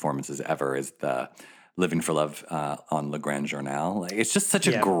Madonna performances ever is the Living for Love on Le Grand Journal. Like, it's just such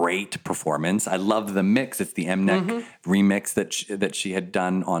a great performance. I love the mix. It's the Mnek remix that she had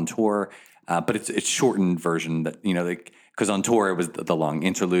done on tour, but it's shortened version that, because on tour it was the long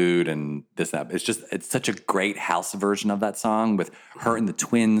interlude and this, that. It's such a great house version of that song with her and the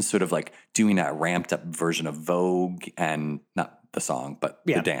twins sort of like doing a ramped up version of Vogue, and not the song, but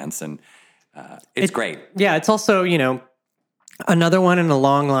the dance. And it's great. Yeah, it's also, another one in a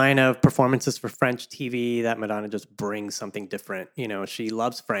long line of performances for French TV that Madonna just brings something different. She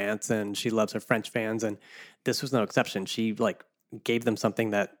loves France and she loves her French fans, and this was no exception. She gave them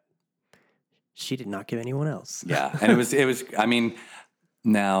something that she did not give anyone else. Yeah, and it was. I mean,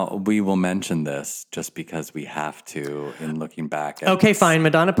 now we will mention this just because we have to. In looking back, okay, fine.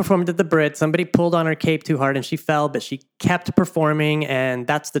 Madonna performed at the Brit. Somebody pulled on her cape too hard and she fell, but she kept performing, and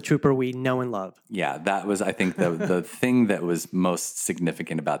that's the trooper we know and love. Yeah, that was. I think the thing that was most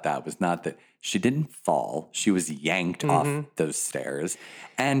significant about that was not that she didn't fall; she was yanked off those stairs,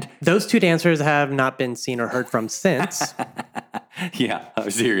 and those 2 dancers have not been seen or heard from since. Yeah,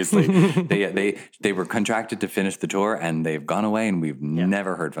 seriously. They were contracted to finish the tour, and they've gone away, and we've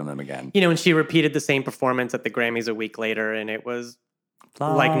never heard from them again. And she repeated the same performance at the Grammys a week later, and it was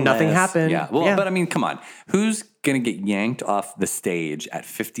flawless. Like nothing happened. Yeah, well, but I mean, come on. Who's going to get yanked off the stage at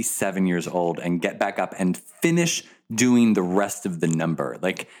 57 years old and get back up and finish doing the rest of the number?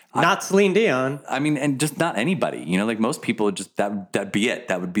 Like, not Celine Dion. I mean, and just not anybody. Like most people, just that'd be it.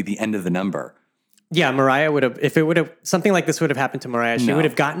 That would be the end of the number. Yeah, Mariah would have, if it would have, something like this would have happened to Mariah, she would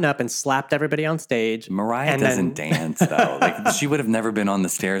have gotten up and slapped everybody on stage. Mariah doesn't dance, though. Like, she would have never been on the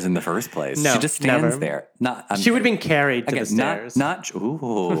stairs in the first place. No, she just stands never. there. She would have been carried to the stairs. Not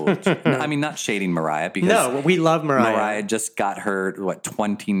shading Mariah, because no, we love Mariah. Mariah just got her,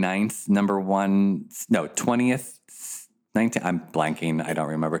 29th number one, no, 20th, 19th, I'm blanking, I don't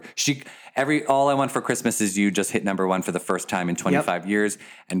remember. All I Want for Christmas Is You just hit number one for the first time in 25 years,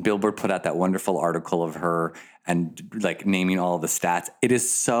 and Billboard put out that wonderful article of her and naming all the stats. It is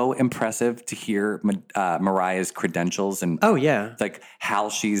so impressive to hear Mariah's credentials and how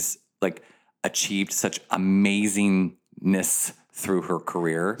she's achieved such amazingness through her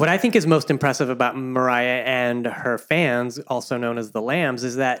career. What I think is most impressive about Mariah and her fans, also known as the Lambs,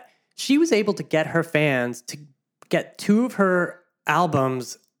 is that she was able to get her fans to get 2 of her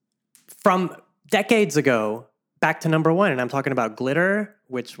albums from decades ago back to number one. And I'm talking about Glitter,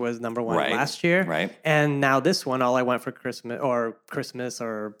 which was number one last year. Right. And now this one, All I Want for Christmas,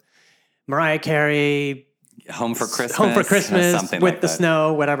 or Mariah Carey, Home for Christmas. Something with like the that.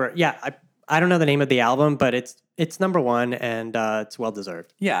 Snow, whatever. Yeah, I don't know the name of the album, but it's number one, and it's well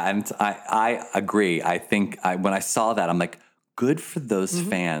deserved. Yeah, and I agree. I think when I saw that, I'm like, good for those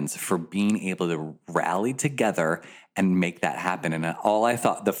fans for being able to rally together and make that happen. And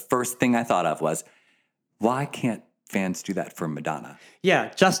the first thing I thought of was, why can't fans do that for Madonna? Yeah,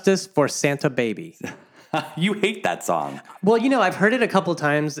 Justice for Santa Baby. You hate that song. Well, I've heard it a couple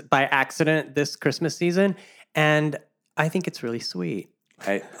times by accident this Christmas season, and I think it's really sweet.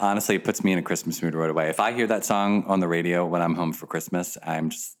 Honestly, it puts me in a Christmas mood right away. If I hear that song on the radio when I'm home for Christmas,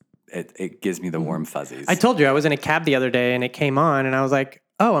 it gives me the warm fuzzies. I told you I was in a cab the other day and it came on, and I was like,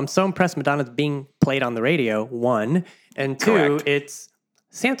 oh, I'm so impressed Madonna's being played on the radio, one. And two, Correct. It's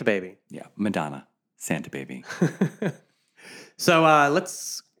Santa Baby. Yeah, Madonna, Santa Baby. So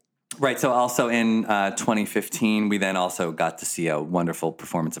let's... Right. So also in 2015, we then also got to see a wonderful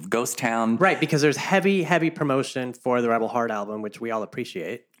performance of Ghost Town. Right, because there's heavy, heavy promotion for the Rebel Heart album, which we all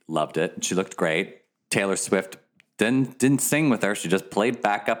appreciate. Loved it. She looked great. Taylor Swift didn't sing with her. She just played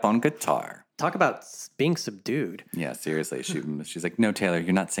backup on guitar. Talk about being subdued. Yeah, seriously. She's like, no, Taylor,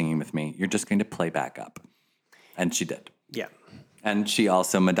 you're not singing with me. You're just going to play backup. And she did. Yeah. And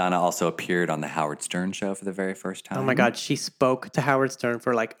Madonna also appeared on the Howard Stern show for the very first time. Oh my God, she spoke to Howard Stern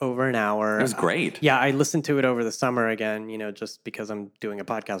for like over an hour. It was great. Yeah, I listened to it over the summer again, just because I'm doing a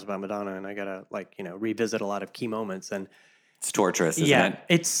podcast about Madonna and I gotta revisit a lot of key moments. And It's torturous, isn't it?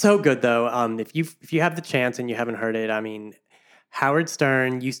 It's so good though. If you have the chance and you haven't heard it, I mean, Howard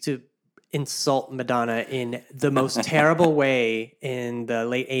Stern used to insult Madonna in the most terrible way in the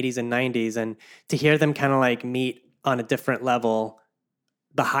late 80s and 90s, and to hear them kind of like meet on a different level,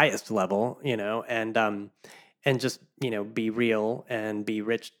 the highest level, and just, be real and be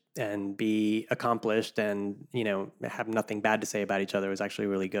rich and be accomplished and, have nothing bad to say about each other was actually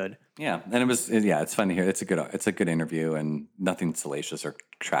really good. Yeah. And it's fun to hear. It's a good interview and nothing salacious or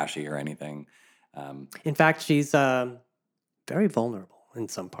trashy or anything. In fact, she's very vulnerable in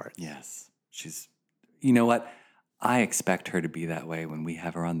some parts. Yes. You know what? I expect her to be that way when we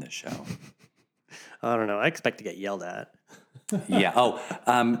have her on this show. I don't know. I expect to get yelled at. Yeah.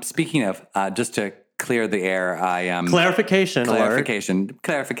 Oh, speaking of, just to clear the air, Clarification.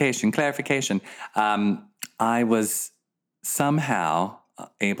 I was somehow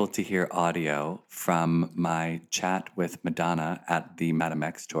able to hear audio from my chat with Madonna at the Madame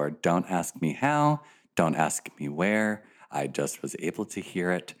X tour. Don't ask me how. Don't ask me where. I just was able to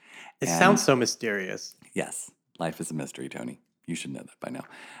hear it. It sounds so mysterious. Yes. Life is a mystery, Tony. You should know that by now.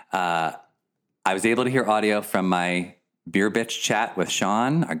 I was able to hear audio from my Beer Bitch chat with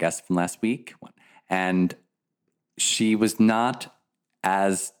Sean, our guest from last week. And she was not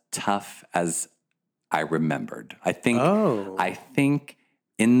as tough as I remembered. I think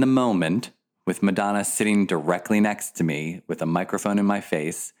in the moment, with Madonna sitting directly next to me with a microphone in my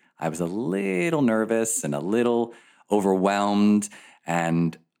face, I was a little nervous and a little overwhelmed.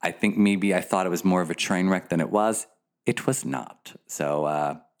 And I think maybe I thought it was more of a train wreck than it was. It was not. So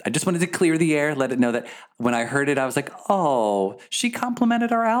I just wanted to clear the air, let it know that when I heard it, I was like, oh, she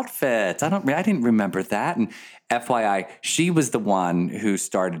complimented our outfits. I didn't remember that. And FYI, she was the one who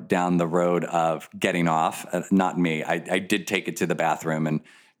started down the road of getting off, not me. I did take it to the bathroom and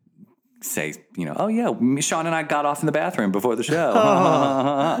say, oh yeah, Sean and I got off in the bathroom before the show.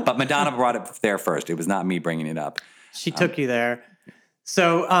 But Madonna brought it there first. It was not me bringing it up. She took you there.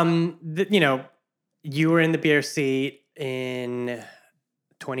 So, you were in the beer seat in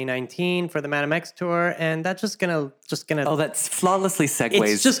 2019 for the Madame X tour, and that's just gonna. Oh, that's flawlessly segues.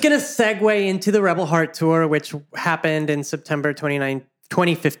 It's just gonna segue into the Rebel Heart tour, which happened in September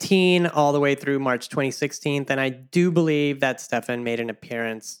 2015, all the way through March 2016. And I do believe that Stefan made an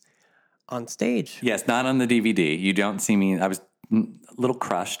appearance on stage. Yes, not on the DVD. You don't see me. I was a little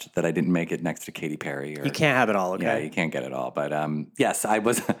crushed that I didn't make it next to Katy Perry. You can't have it all, okay? Yeah, you can't get it all. But yes, I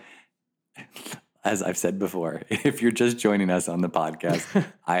was. As I've said before, if you're just joining us on the podcast,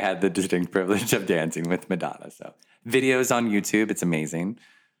 I had the distinct privilege of dancing with Madonna. So videos on YouTube, it's amazing.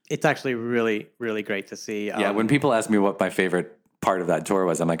 It's actually really, really great to see. Yeah, when people ask me what my favorite part of that tour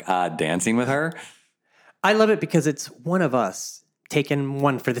was, I'm like, dancing with her. I love it because it's one of us taking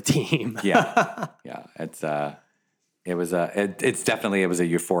one for the team. Yeah. It's definitely a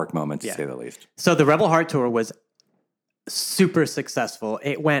euphoric moment to say the least. So the Rebel Heart tour was super successful.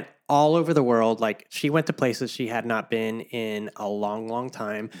 It went all over the world. Like, she went to places she had not been in a long, long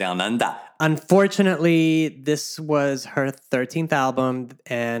time. Down under. Unfortunately, this was her 13th album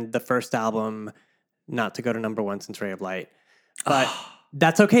and the first album not to go to number one since Ray of Light. But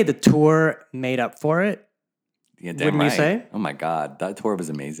that's okay. The tour made up for it. Yeah, damn Wouldn't you right. say? Oh my God, that tour was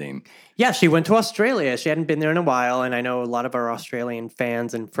amazing. Yeah, she went to Australia. She hadn't been there in a while, and I know a lot of our Australian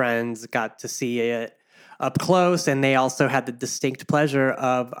fans and friends got to see it up close, and they also had the distinct pleasure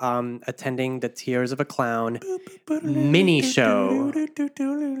of attending the Tears of a Clown mini show.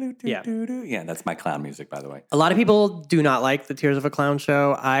 Yeah, that's my clown music, by the way. A lot of people do not like the Tears of a Clown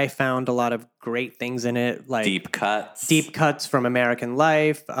show. I found a lot of great things in it, like Deep cuts. deep cuts from American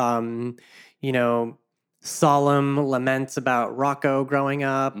life, you know, solemn laments about Rocco growing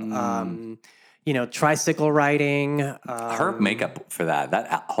up, you know, tricycle riding. Her makeup for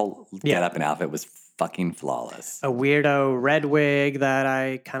that whole get up and outfit was fucking flawless. A weirdo red wig that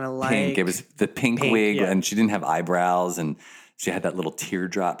I kind of like. Pink. It was the pink wig, yeah. and she didn't have eyebrows, and she had that little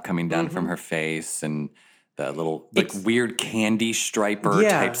teardrop coming down from her face, and the little weird candy striper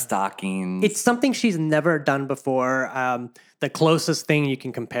type stockings. It's something she's never done before. The closest thing you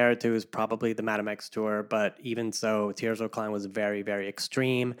can compare it to is probably the Madame X tour, but even so, Tears of a Clown was very, very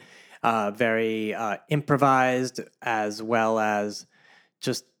extreme, very improvised, as well as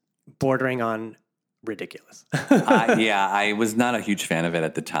just bordering on ridiculous. I was not a huge fan of it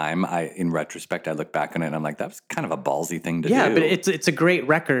at the time. In retrospect, I look back on it and I'm like, that was kind of a ballsy thing to do. Yeah, but it's a great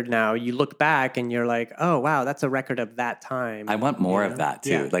record now. You look back and you're like, oh wow, that's a record of that time. I want more of that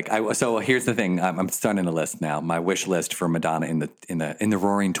too. Yeah. So here's the thing. I'm starting a list now. My wish list for Madonna in the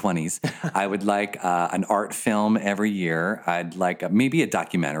Roaring 20s. I would like an art film every year. I'd like maybe a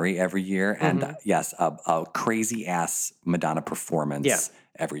documentary every year, and yes, a crazy ass Madonna performance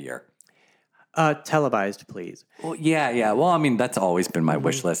every year. Televised, please. Well, yeah. Well, I mean, that's always been my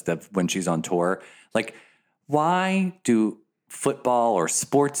wish list of when she's on tour. Like, why do football or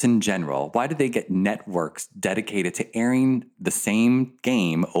sports in general, why do they get networks dedicated to airing the same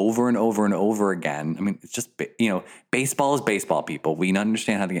game over and over and over again? I mean, it's just, baseball is baseball, people. We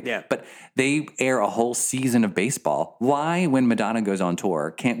understand how the game, but they air a whole season of baseball. Why, when Madonna goes on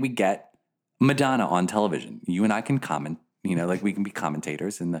tour, can't we get Madonna on television? You and I can comment. We can be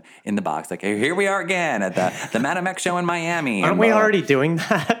commentators in the box. Like, hey, here we are again at the Madame X show in Miami. Aren't we already doing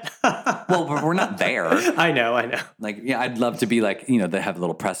that? Well, we're not there. I know. Like, yeah, I'd love to be like, they have a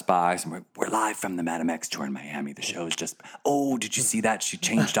little press box, and we're live from the Madame X tour in Miami. The show is just, did you see that? She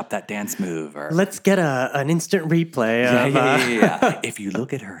changed up that dance move. Or let's get an instant replay. Yeah. If you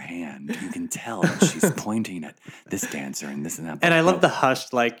look at her hand, you can tell that she's pointing at this dancer and this and that. And I love the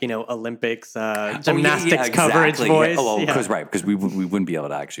hushed, Olympics gymnastics coverage voice. Because we wouldn't be able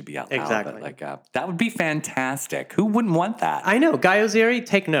to actually be out loud. Exactly. But that would be fantastic. Who wouldn't want that? I know. Guy Oziri,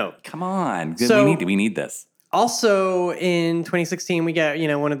 take note. Come on. So, we need this. Also in 2016, we get,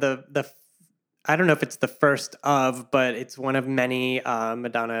 one of the I don't know if it's the first of, but it's one of many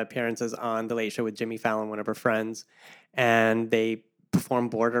Madonna appearances on The Late Show with Jimmy Fallon, one of her friends. And they perform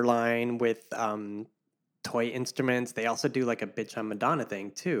Borderline with toy instruments. They also do like a Bitch on Madonna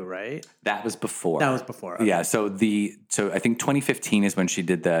thing too, right? That was before. Okay. Yeah. So I think 2015 is when she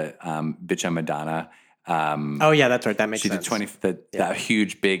did the Bitch on Madonna. That's right. That makes sense. She did that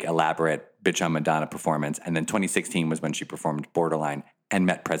huge, big, elaborate Bitch on Madonna performance, and then 2016 was when she performed Borderline and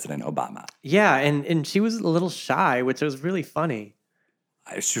met President Obama. Yeah, and she was a little shy, which was really funny.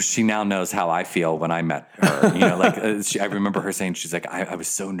 She now knows how I feel when I met her. I remember her saying, she's like, I was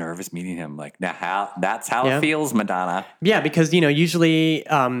so nervous meeting him. Like, now that's how it feels, Madonna. Yeah, because, usually,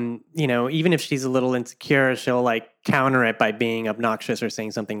 even if she's a little insecure, she'll counter it by being obnoxious or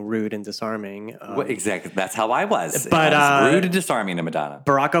saying something rude and disarming. Exactly. That's how I was. But I was rude and disarming to Madonna.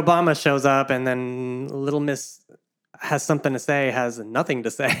 Barack Obama shows up, and then Little Miss has something to say, has nothing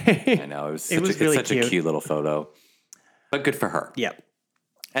to say. I know. It's really such a cute little photo. But good for her. Yep.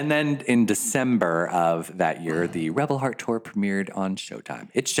 And then in December of that year, the Rebel Heart Tour premiered on Showtime.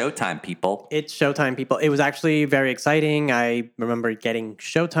 It's Showtime, people. It's Showtime, people. It was actually very exciting. I remember getting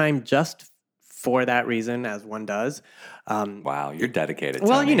Showtime just for that reason, as one does. Wow, you're dedicated.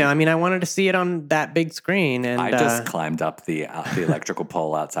 Well, Tony. I wanted to see it on that big screen. And I just climbed up the electrical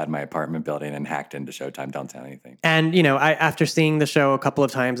pole outside my apartment building and hacked into Showtime. Don't tell anything. And, after seeing the show a couple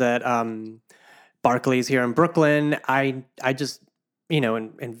of times at Barclays here in Brooklyn, I just...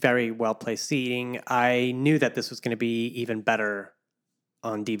 in very well-placed seating, I knew that this was going to be even better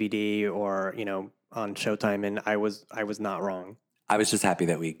on DVD or, on Showtime, and I was not wrong. I was just happy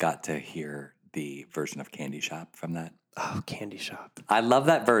that we got to hear the version of Candy Shop from that. Oh, Candy Shop. I love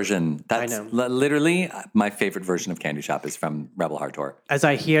that version. That's I know. Literally my favorite version of Candy Shop is from Rebel Heart Tour. As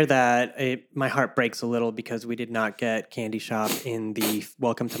I hear that, my heart breaks a little because we did not get Candy Shop in the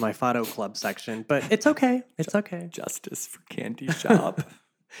Welcome to My Photo Club section, but it's okay. It's okay. Justice for Candy Shop.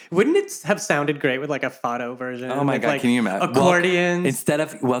 Wouldn't it have sounded great with like a Fado version? Oh my with, God, like, can you imagine? Accordions. Instead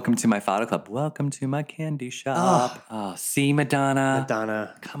of welcome to my Fado Club, welcome to my candy shop. Oh, see, Madonna.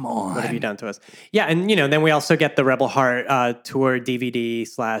 Madonna. Come on. What have you done to us? Yeah, and then we also get the Rebel Heart tour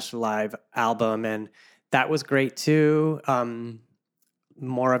DVD/live album, and that was great too.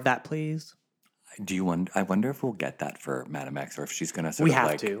 More of that, please. I wonder if we'll get that for Madame X, or if she's going to sort We of have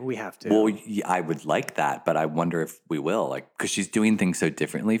like... to. We have to. Well, yeah, I would like that, but I wonder if we will, like, because she's doing things so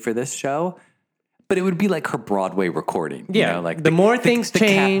differently for this show. But it would be like her Broadway recording. Yeah, you know, like the more things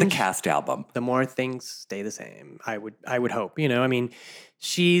change, the cast album. the more things stay the same. I would hope. I mean,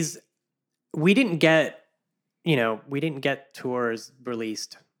 we didn't get tours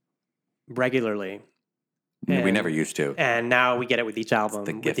released regularly. We never used to. And now we get it with each album,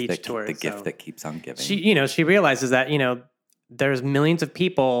 The with each tour. the gift that keeps on giving. She realizes that, there's millions of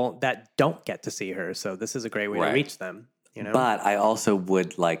people that don't get to see her. So this is a great way to reach them. But I also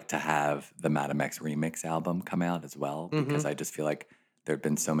would like to have the Madame X remix album come out as well, because I just feel like there have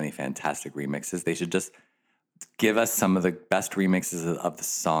been so many fantastic remixes. They should just give us some of the best remixes of the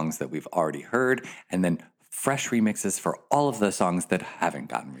songs that we've already heard, and then fresh remixes for all of the songs that haven't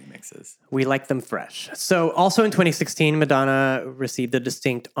gotten remixes. We like them fresh. So also in 2016, Madonna received the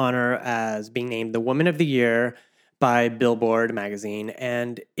distinct honor as being named the Woman of the Year by Billboard magazine.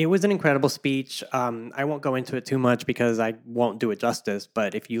 And it was an incredible speech. I won't go into it too much because I won't do it justice.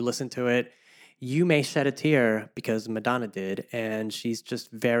 But if you listen to it, you may shed a tear because Madonna did. And she's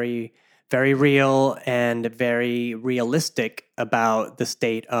just very, very real and very realistic about the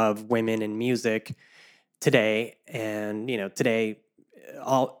state of women in music today. And, today,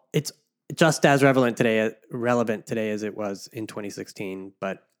 it's just as relevant today as it was in 2016.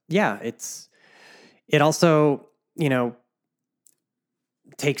 But yeah, it also,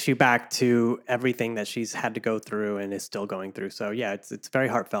 takes you back to everything that she's had to go through and is still going through. So yeah, it's very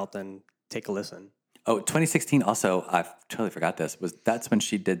heartfelt, and take a listen. Oh, 2016 also, I totally forgot this, that's when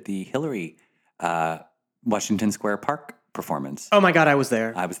she did the Hillary Washington Square Park performance. Oh my God, I was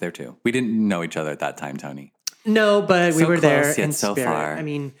there. I was there too. We didn't know each other at that time, Tony. No, but we were close, there yet in so spirit. far. I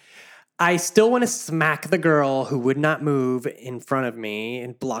mean, I still want to smack the girl who would not move in front of me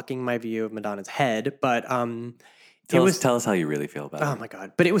and blocking my view of Madonna's head. But tell us how you really feel about it. Oh my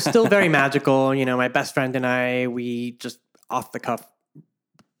God. But it was still very magical. My best friend and I, we just off the cuff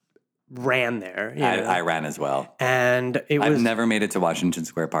ran there. I ran as well. And I've never made it to Washington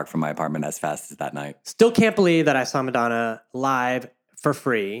Square Park from my apartment as fast as that night. Still can't believe that I saw Madonna live for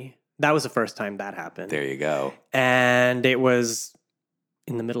free. That was the first time that happened. There you go. And it was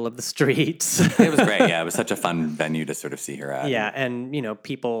in the middle of the streets. It was great. Yeah, it was such a fun venue to sort of see her at. Yeah, and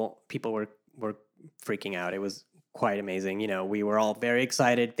people were freaking out. It was quite amazing. We were all very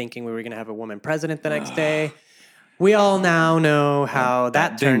excited, thinking we were going to have a woman president the next day. We all now know how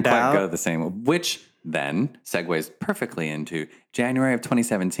that turned didn't quite out. go the same, which then segues perfectly into January of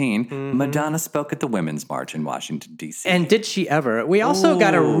 2017. Madonna spoke at the Women's March in Washington, D.C. And did she ever? We also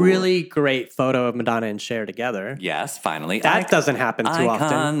got a really great photo of Madonna and Cher together. Yes, finally. That doesn't happen too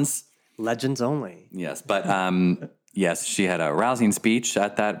icons. often. Legends only. Yes, but yes, she had a rousing speech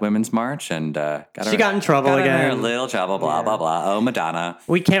at that Women's March, and she got in trouble again. A little trouble, blah, blah, blah. Oh, Madonna.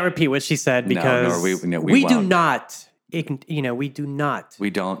 We can't repeat what she said because we do not. We do not. We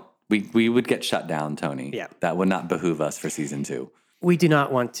don't. We would get shut down, Tony. Yeah. That would not behoove us for season 2. We do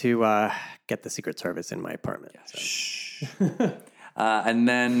not want to get the Secret Service in my apartment. So. Shh. And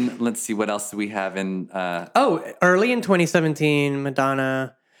then let's see, what else do we have in... early in 2017,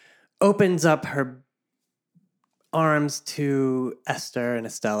 Madonna opens up her arms to Esther and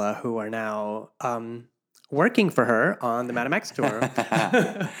Estella, who are now working for her on the Madame X tour.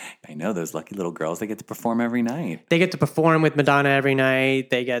 I know, those lucky little girls, they get to perform every night. They get to perform with Madonna every night.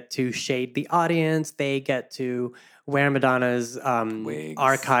 They get to shade the audience. They get to wear Madonna's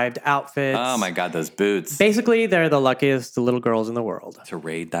archived outfits. Oh my God, those boots. Basically, they're the luckiest little girls in the world. To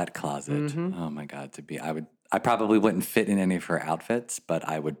raid that closet. Oh my God, I probably wouldn't fit in any of her outfits, but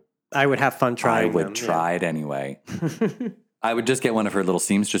I would have fun trying I would try it anyway. I would just get one of her little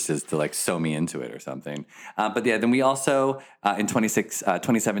seamstresses to like sew me into it or something. But yeah, then we also, in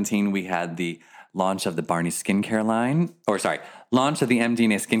 2017, we had the launch of the Barney skincare line, launch of the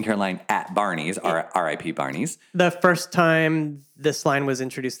MDNA skincare line at Barney's, RIP Barney's. The first time this line was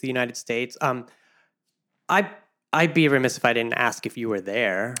introduced to the United States, I'd be remiss if I didn't ask if you were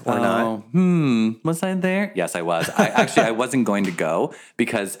there or not. Was I there? Yes, I was. I wasn't going to go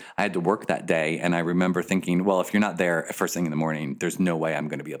because I had to work that day. And I remember thinking, well, if you're not there first thing in the morning, there's no way I'm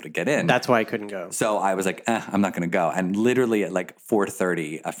going to be able to get in. That's why I couldn't go. So I was like, I'm not going to go. And literally at like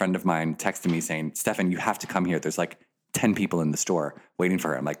 4:30, a friend of mine texted me saying, Stefan, you have to come here. There's like 10 people in the store waiting for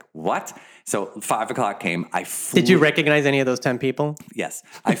her. I'm like, what? So 5 o'clock came. I flew. Did you recognize any of those 10 people? Yes.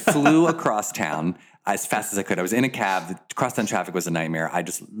 I flew across town as fast as I could. I was in a cab. The crosstown traffic was a nightmare. I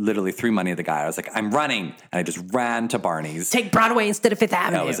just literally threw money at the guy. I was like, I'm running. And I just ran to Barney's. Take Broadway instead of Fifth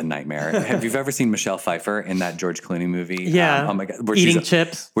Avenue. That was a nightmare. Have you ever seen Michelle Pfeiffer in that George Clooney movie? Yeah. Oh my God. Eating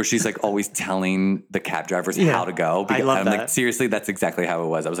chips. Where she's like always telling the cab drivers how to go. I love I'm that. like, seriously, that's exactly how it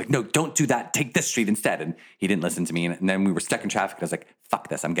was. I was like, no, don't do that. Take this street instead. And he didn't listen to me. And then we were stuck in traffic. And I was like, fuck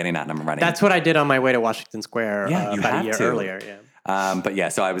this. I'm getting out and I'm running. That's what I did on my way to Washington Square Yeah, you about a had year to. earlier. Yeah. But yeah,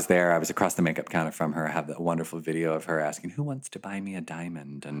 so I was there. I was across the makeup counter from her. I have that wonderful video of her asking, who wants to buy me a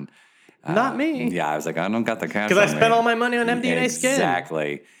diamond? And Not me. Yeah, I was like, I don't got the cash. Because I on me. spent all my money on MDNA skin.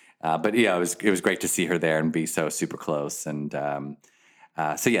 Exactly. But yeah, it was great to see her there and be so super close. And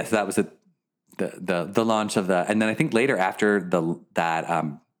so yeah, so that was the launch of the. And then I think later after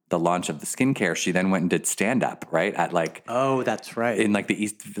the launch of the skincare, she then went and did stand up, right? At like Oh, that's right. in like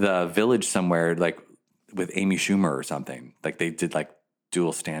the village somewhere, like with Amy Schumer or something. Like they did like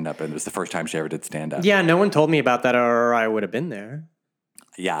dual stand up, and it was the first time she ever did stand up. Yeah, no one told me about that, or I would have been there.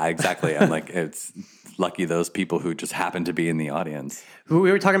 Yeah, exactly. I'm like, it's lucky those people who just happen to be in the audience.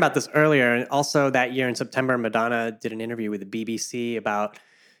 We were talking about this earlier, and also that year in September, Madonna did an interview with the BBC about,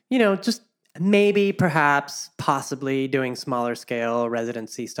 just maybe, perhaps, possibly doing smaller scale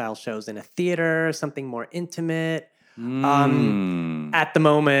residency style shows in a theater, something more intimate. At the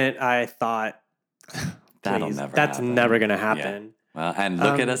moment, I thought, That'll please, never that's happen. never going to happen. Yeah. Well, and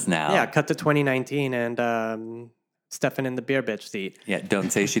look at us now. Yeah, cut to 2019 and Stefan in the beer bitch seat. Yeah, don't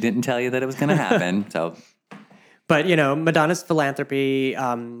say she didn't tell you that it was going to happen. So, But, Madonna's philanthropy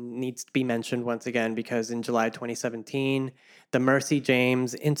needs to be mentioned once again because in July 2017, the Mercy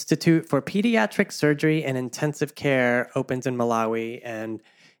James Institute for Pediatric Surgery and Intensive Care opens in Malawi, and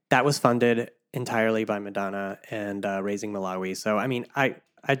that was funded entirely by Madonna and Raising Malawi. So, I mean, I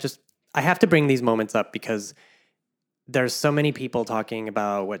have to bring these moments up because there's so many people talking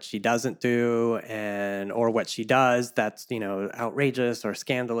about what she doesn't do or what she does that's, outrageous or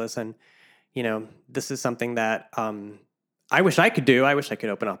scandalous. And, this is something that I wish I could do. I wish I could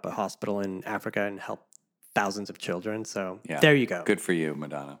open up a hospital in Africa and help thousands of children. So there you go. Good for you,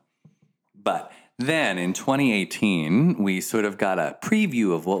 Madonna. But then in 2018, we sort of got a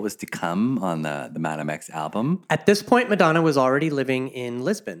preview of what was to come on the Madame X album. At this point, Madonna was already living in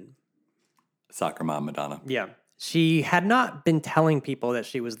Lisbon. Soccer mom Madonna. Yeah. She had not been telling people that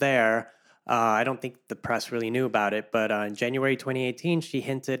she was there. I don't think the press really knew about it, but in January 2018, she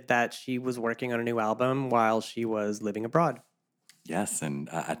hinted that she was working on a new album while she was living abroad. Yes, and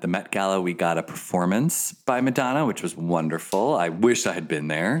at the Met Gala, we got a performance by Madonna, which was wonderful. I wish I had been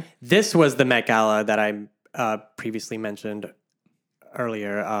there. This was the Met Gala that I previously mentioned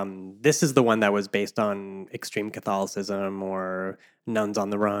earlier. This is the one that was based on extreme Catholicism or Nuns on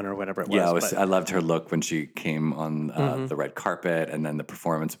the Run or whatever it was. Yeah, I loved her look when she came on the red carpet, and then the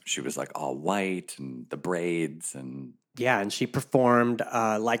performance, she was like all white and the braids. And she performed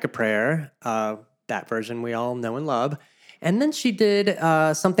Like a Prayer, that version we all know and love. And then she did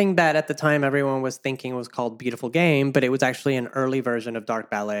something that at the time everyone was thinking was called Beautiful Game, but it was actually an early version of Dark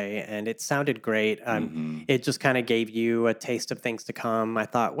Ballet, and it sounded great. It just kind of gave you a taste of things to come. I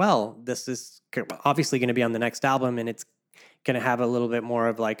thought, well, this is obviously going to be on the next album, and it's going to have a little bit more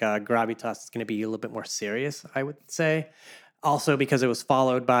of like a gravitas. It's going to be a little bit more serious, I would say. Also because it was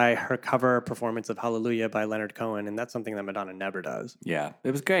followed by her cover performance of Hallelujah by Leonard Cohen, and that's something that Madonna never does. Yeah,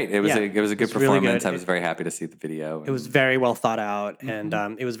 it was great. It was a good really performance. good. I was very happy to see the video. It was very well thought out, and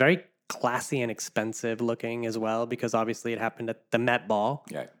it was very classy and expensive looking as well, because obviously it happened at the Met Ball.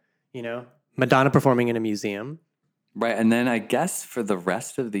 Yeah. Madonna performing in a museum. Right, and then I guess for the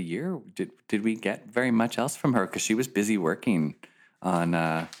rest of the year, did we get very much else from her? Because she was busy working on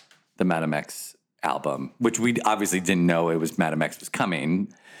the Madame X album, which we obviously didn't know it was Madame X was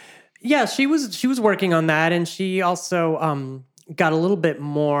coming. Yeah, she was working on that, and she also got a little bit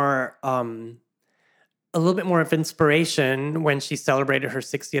more of inspiration when she celebrated her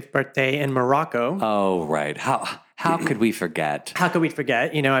 60th birthday in Morocco. Oh, right. How could we forget? How could we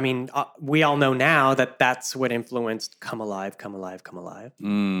forget? We all know now that that's what influenced Come Alive, Come Alive, Come Alive.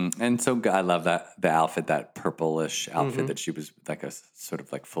 And so I love the outfit, that purplish outfit that she was like a sort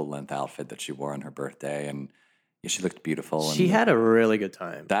of like full length outfit that she wore on her birthday. And yeah, she looked beautiful. She had a really good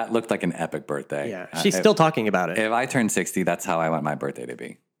time. That looked like an epic birthday. Yeah, she's still talking about it. If I turn 60, that's how I want my birthday to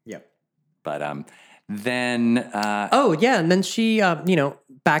be. Yep. But then... and then she,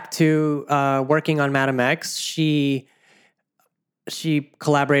 back to working on Madame X, she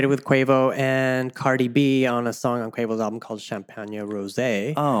collaborated with Quavo and Cardi B on a song on Quavo's album called Champagne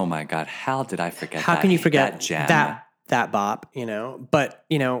Rosé. Oh my God, how did I forget that? How can you forget that gem? that bop, you know. But,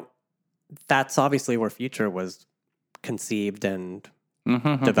 you know, that's obviously where Future was conceived and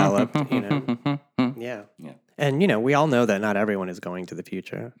developed, you know. Yeah. And, you know, we all know that not everyone is going to the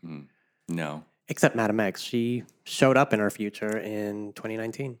Future. No. Except Madam X. She showed up in our Future in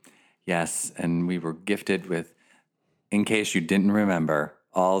 2019. Yes, and we were gifted with, in case you didn't remember,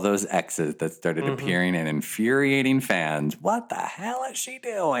 all those X's that started appearing and infuriating fans. What the hell is she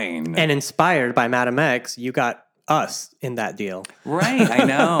doing? And inspired by Madam X, you got us in that deal. Right, I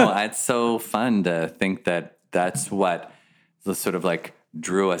know. It's so fun to think that that's what sort of like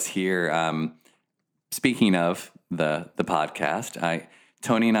drew us here. Speaking of the podcast,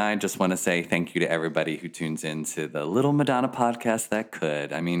 Tony and I just want to say thank you to everybody who tunes into the Little Madonna podcast that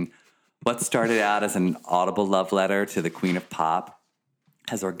could. I mean, what started out as an audible love letter to the Queen of Pop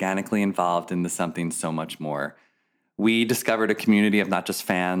has organically evolved into something so much more. We discovered a community of not just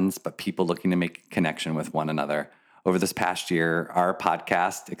fans, but people looking to make a connection with one another. Over this past year, our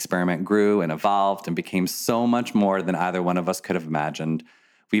podcast experiment grew and evolved and became so much more than either one of us could have imagined.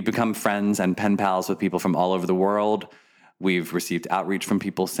 We've become friends and pen pals with people from all over the world. We've received outreach from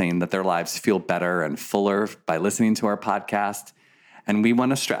people saying that their lives feel better and fuller by listening to our podcast. And we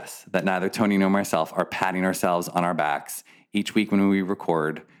want to stress that neither Tony nor myself are patting ourselves on our backs. Each week when we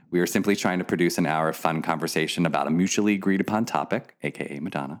record, we are simply trying to produce an hour of fun conversation about a mutually agreed upon topic, aka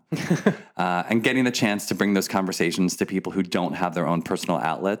Madonna, and getting the chance to bring those conversations to people who don't have their own personal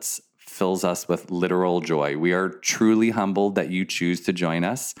outlets fills us with literal joy. We are truly humbled that you choose to join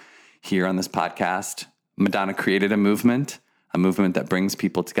us here on this podcast. Madonna created a movement that brings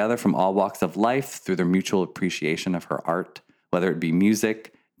people together from all walks of life through their mutual appreciation of her art, whether it be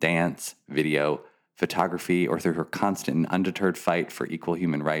music, dance, video, photography, or through her constant and undeterred fight for equal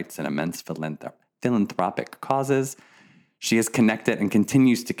human rights and immense philanthropic causes. She has connected and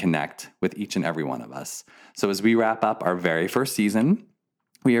continues to connect with each and every one of us. So as we wrap up our very first season,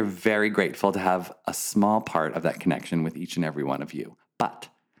 we are very grateful to have a small part of that connection with each and every one of you. But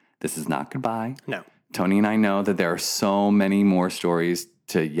this is not goodbye. No. Tony and I know that there are so many more stories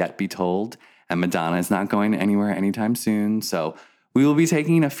to yet be told, and Madonna is not going anywhere anytime soon. So we will be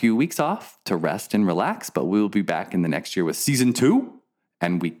taking a few weeks off to rest and relax, but we will be back in the next year with season 2,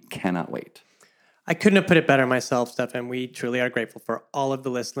 and we cannot wait. I couldn't have put it better myself, Stefan. We truly are grateful for all of the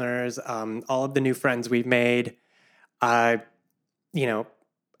listeners, all of the new friends we've made. You know,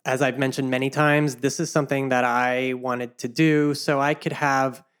 as I've mentioned many times, this is something that I wanted to do so I could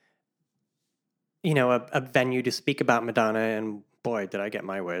have, you know, a venue to speak about Madonna, and boy, did I get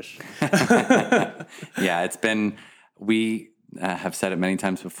my wish. Yeah, it's been, we have said it many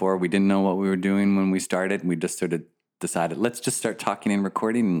times before, we didn't know what we were doing when we started, and we just sort of decided, let's just start talking and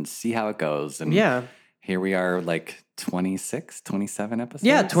recording and see how it goes. And yeah, here we are, like 26, 27 episodes?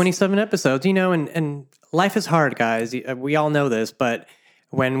 Yeah, 27 episodes, you know, and life is hard, guys. We all know this, but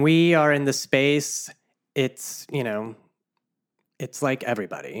when we are in the space, it's, you know, it's like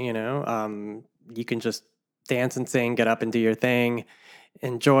everybody, you know, you can just dance and sing, get up and do your thing,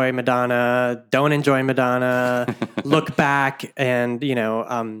 enjoy Madonna, don't enjoy Madonna, look back, and, you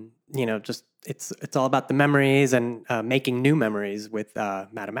know, just it's all about the memories and making new memories with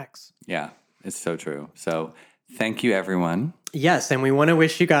Madam X. Yeah, it's so true. So thank you, everyone. Yes, and we want to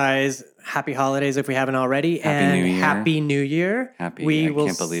wish you guys happy holidays if we haven't already, Happy New Year. I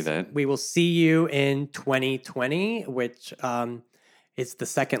can't believe it. We will see you in 2020, which is the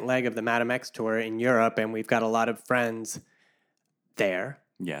second leg of the Madam X tour in Europe, and we've got a lot of friends there.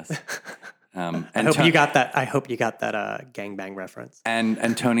 Yes. And I hope you got that. I hope you got that gangbang reference.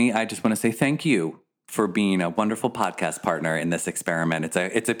 And Tony, I just want to say thank you for being a wonderful podcast partner in this experiment.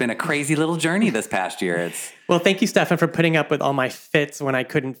 It's been a crazy little journey this past year. Well, thank you, Stefan, for putting up with all my fits when I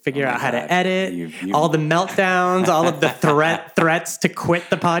couldn't figure out how to edit, all the meltdowns, all of the threats to quit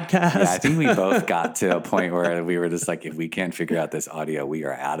the podcast. Yeah, I think we both got to a point where we were just like, if we can't figure out this audio, we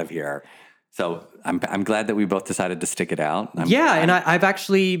are out of here. So I'm glad that we both decided to stick it out. And I've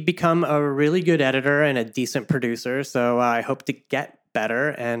actually become a really good editor and a decent producer. So I hope to get better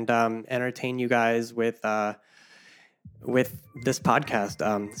and entertain you guys with this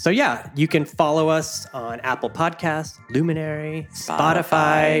podcast. So yeah, you can follow us on Apple Podcasts, Luminary,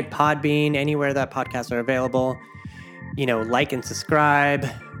 Spotify, Podbean, anywhere that podcasts are available. You know, like and subscribe.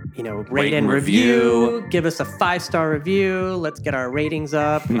 You know, rate and review. Give us a 5-star review. Let's get our ratings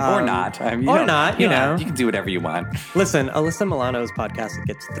up. Or not. I mean, you know. You can do whatever you want. Listen, Alyssa Milano's podcast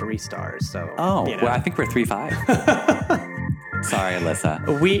gets 3 stars. So, well, I think we're 3.5. Sorry,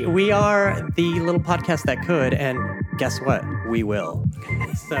 Alyssa. We are the little podcast that could, and guess what? We will.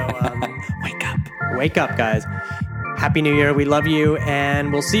 So, wake up. Wake up, guys. Happy New Year. We love you,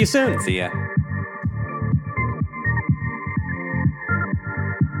 and we'll see you soon. See ya.